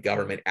quality of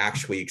government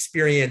actually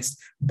experienced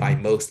by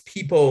most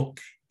people,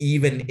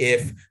 even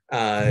if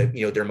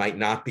there might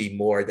not be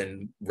more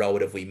than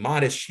relatively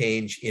modest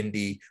change in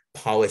the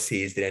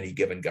policies that any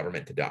given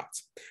government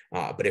adopts.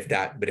 But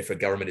if a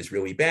government is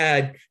really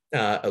bad,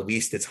 at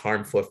least its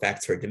harmful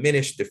effects are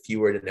diminished the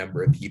fewer the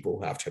number of people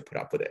who have to put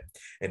up with it.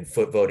 And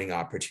foot voting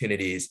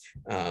opportunities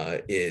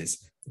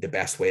is the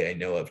best way I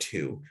know of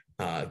to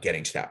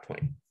getting to that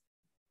point.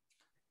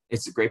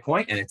 It's a great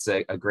point, and it's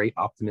a great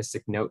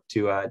optimistic note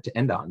to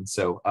end on.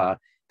 So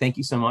thank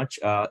you so much,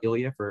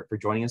 Ilya, for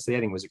joining us today. I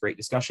think it was a great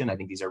discussion. I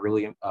think these are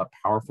really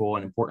powerful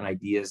and important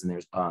ideas, and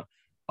there's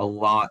a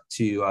lot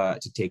to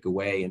take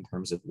away in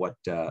terms of what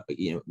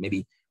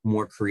maybe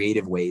more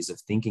creative ways of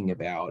thinking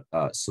about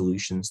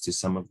solutions to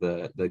some of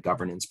the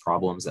governance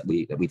problems that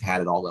we've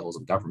had at all levels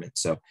of government.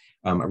 So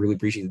I really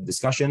appreciate the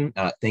discussion.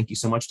 Thank you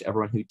so much to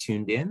everyone who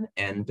tuned in,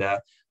 and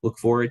look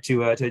forward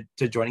to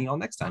joining you all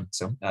next time.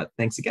 So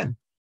thanks again.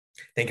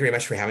 Thank you very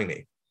much for having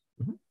me.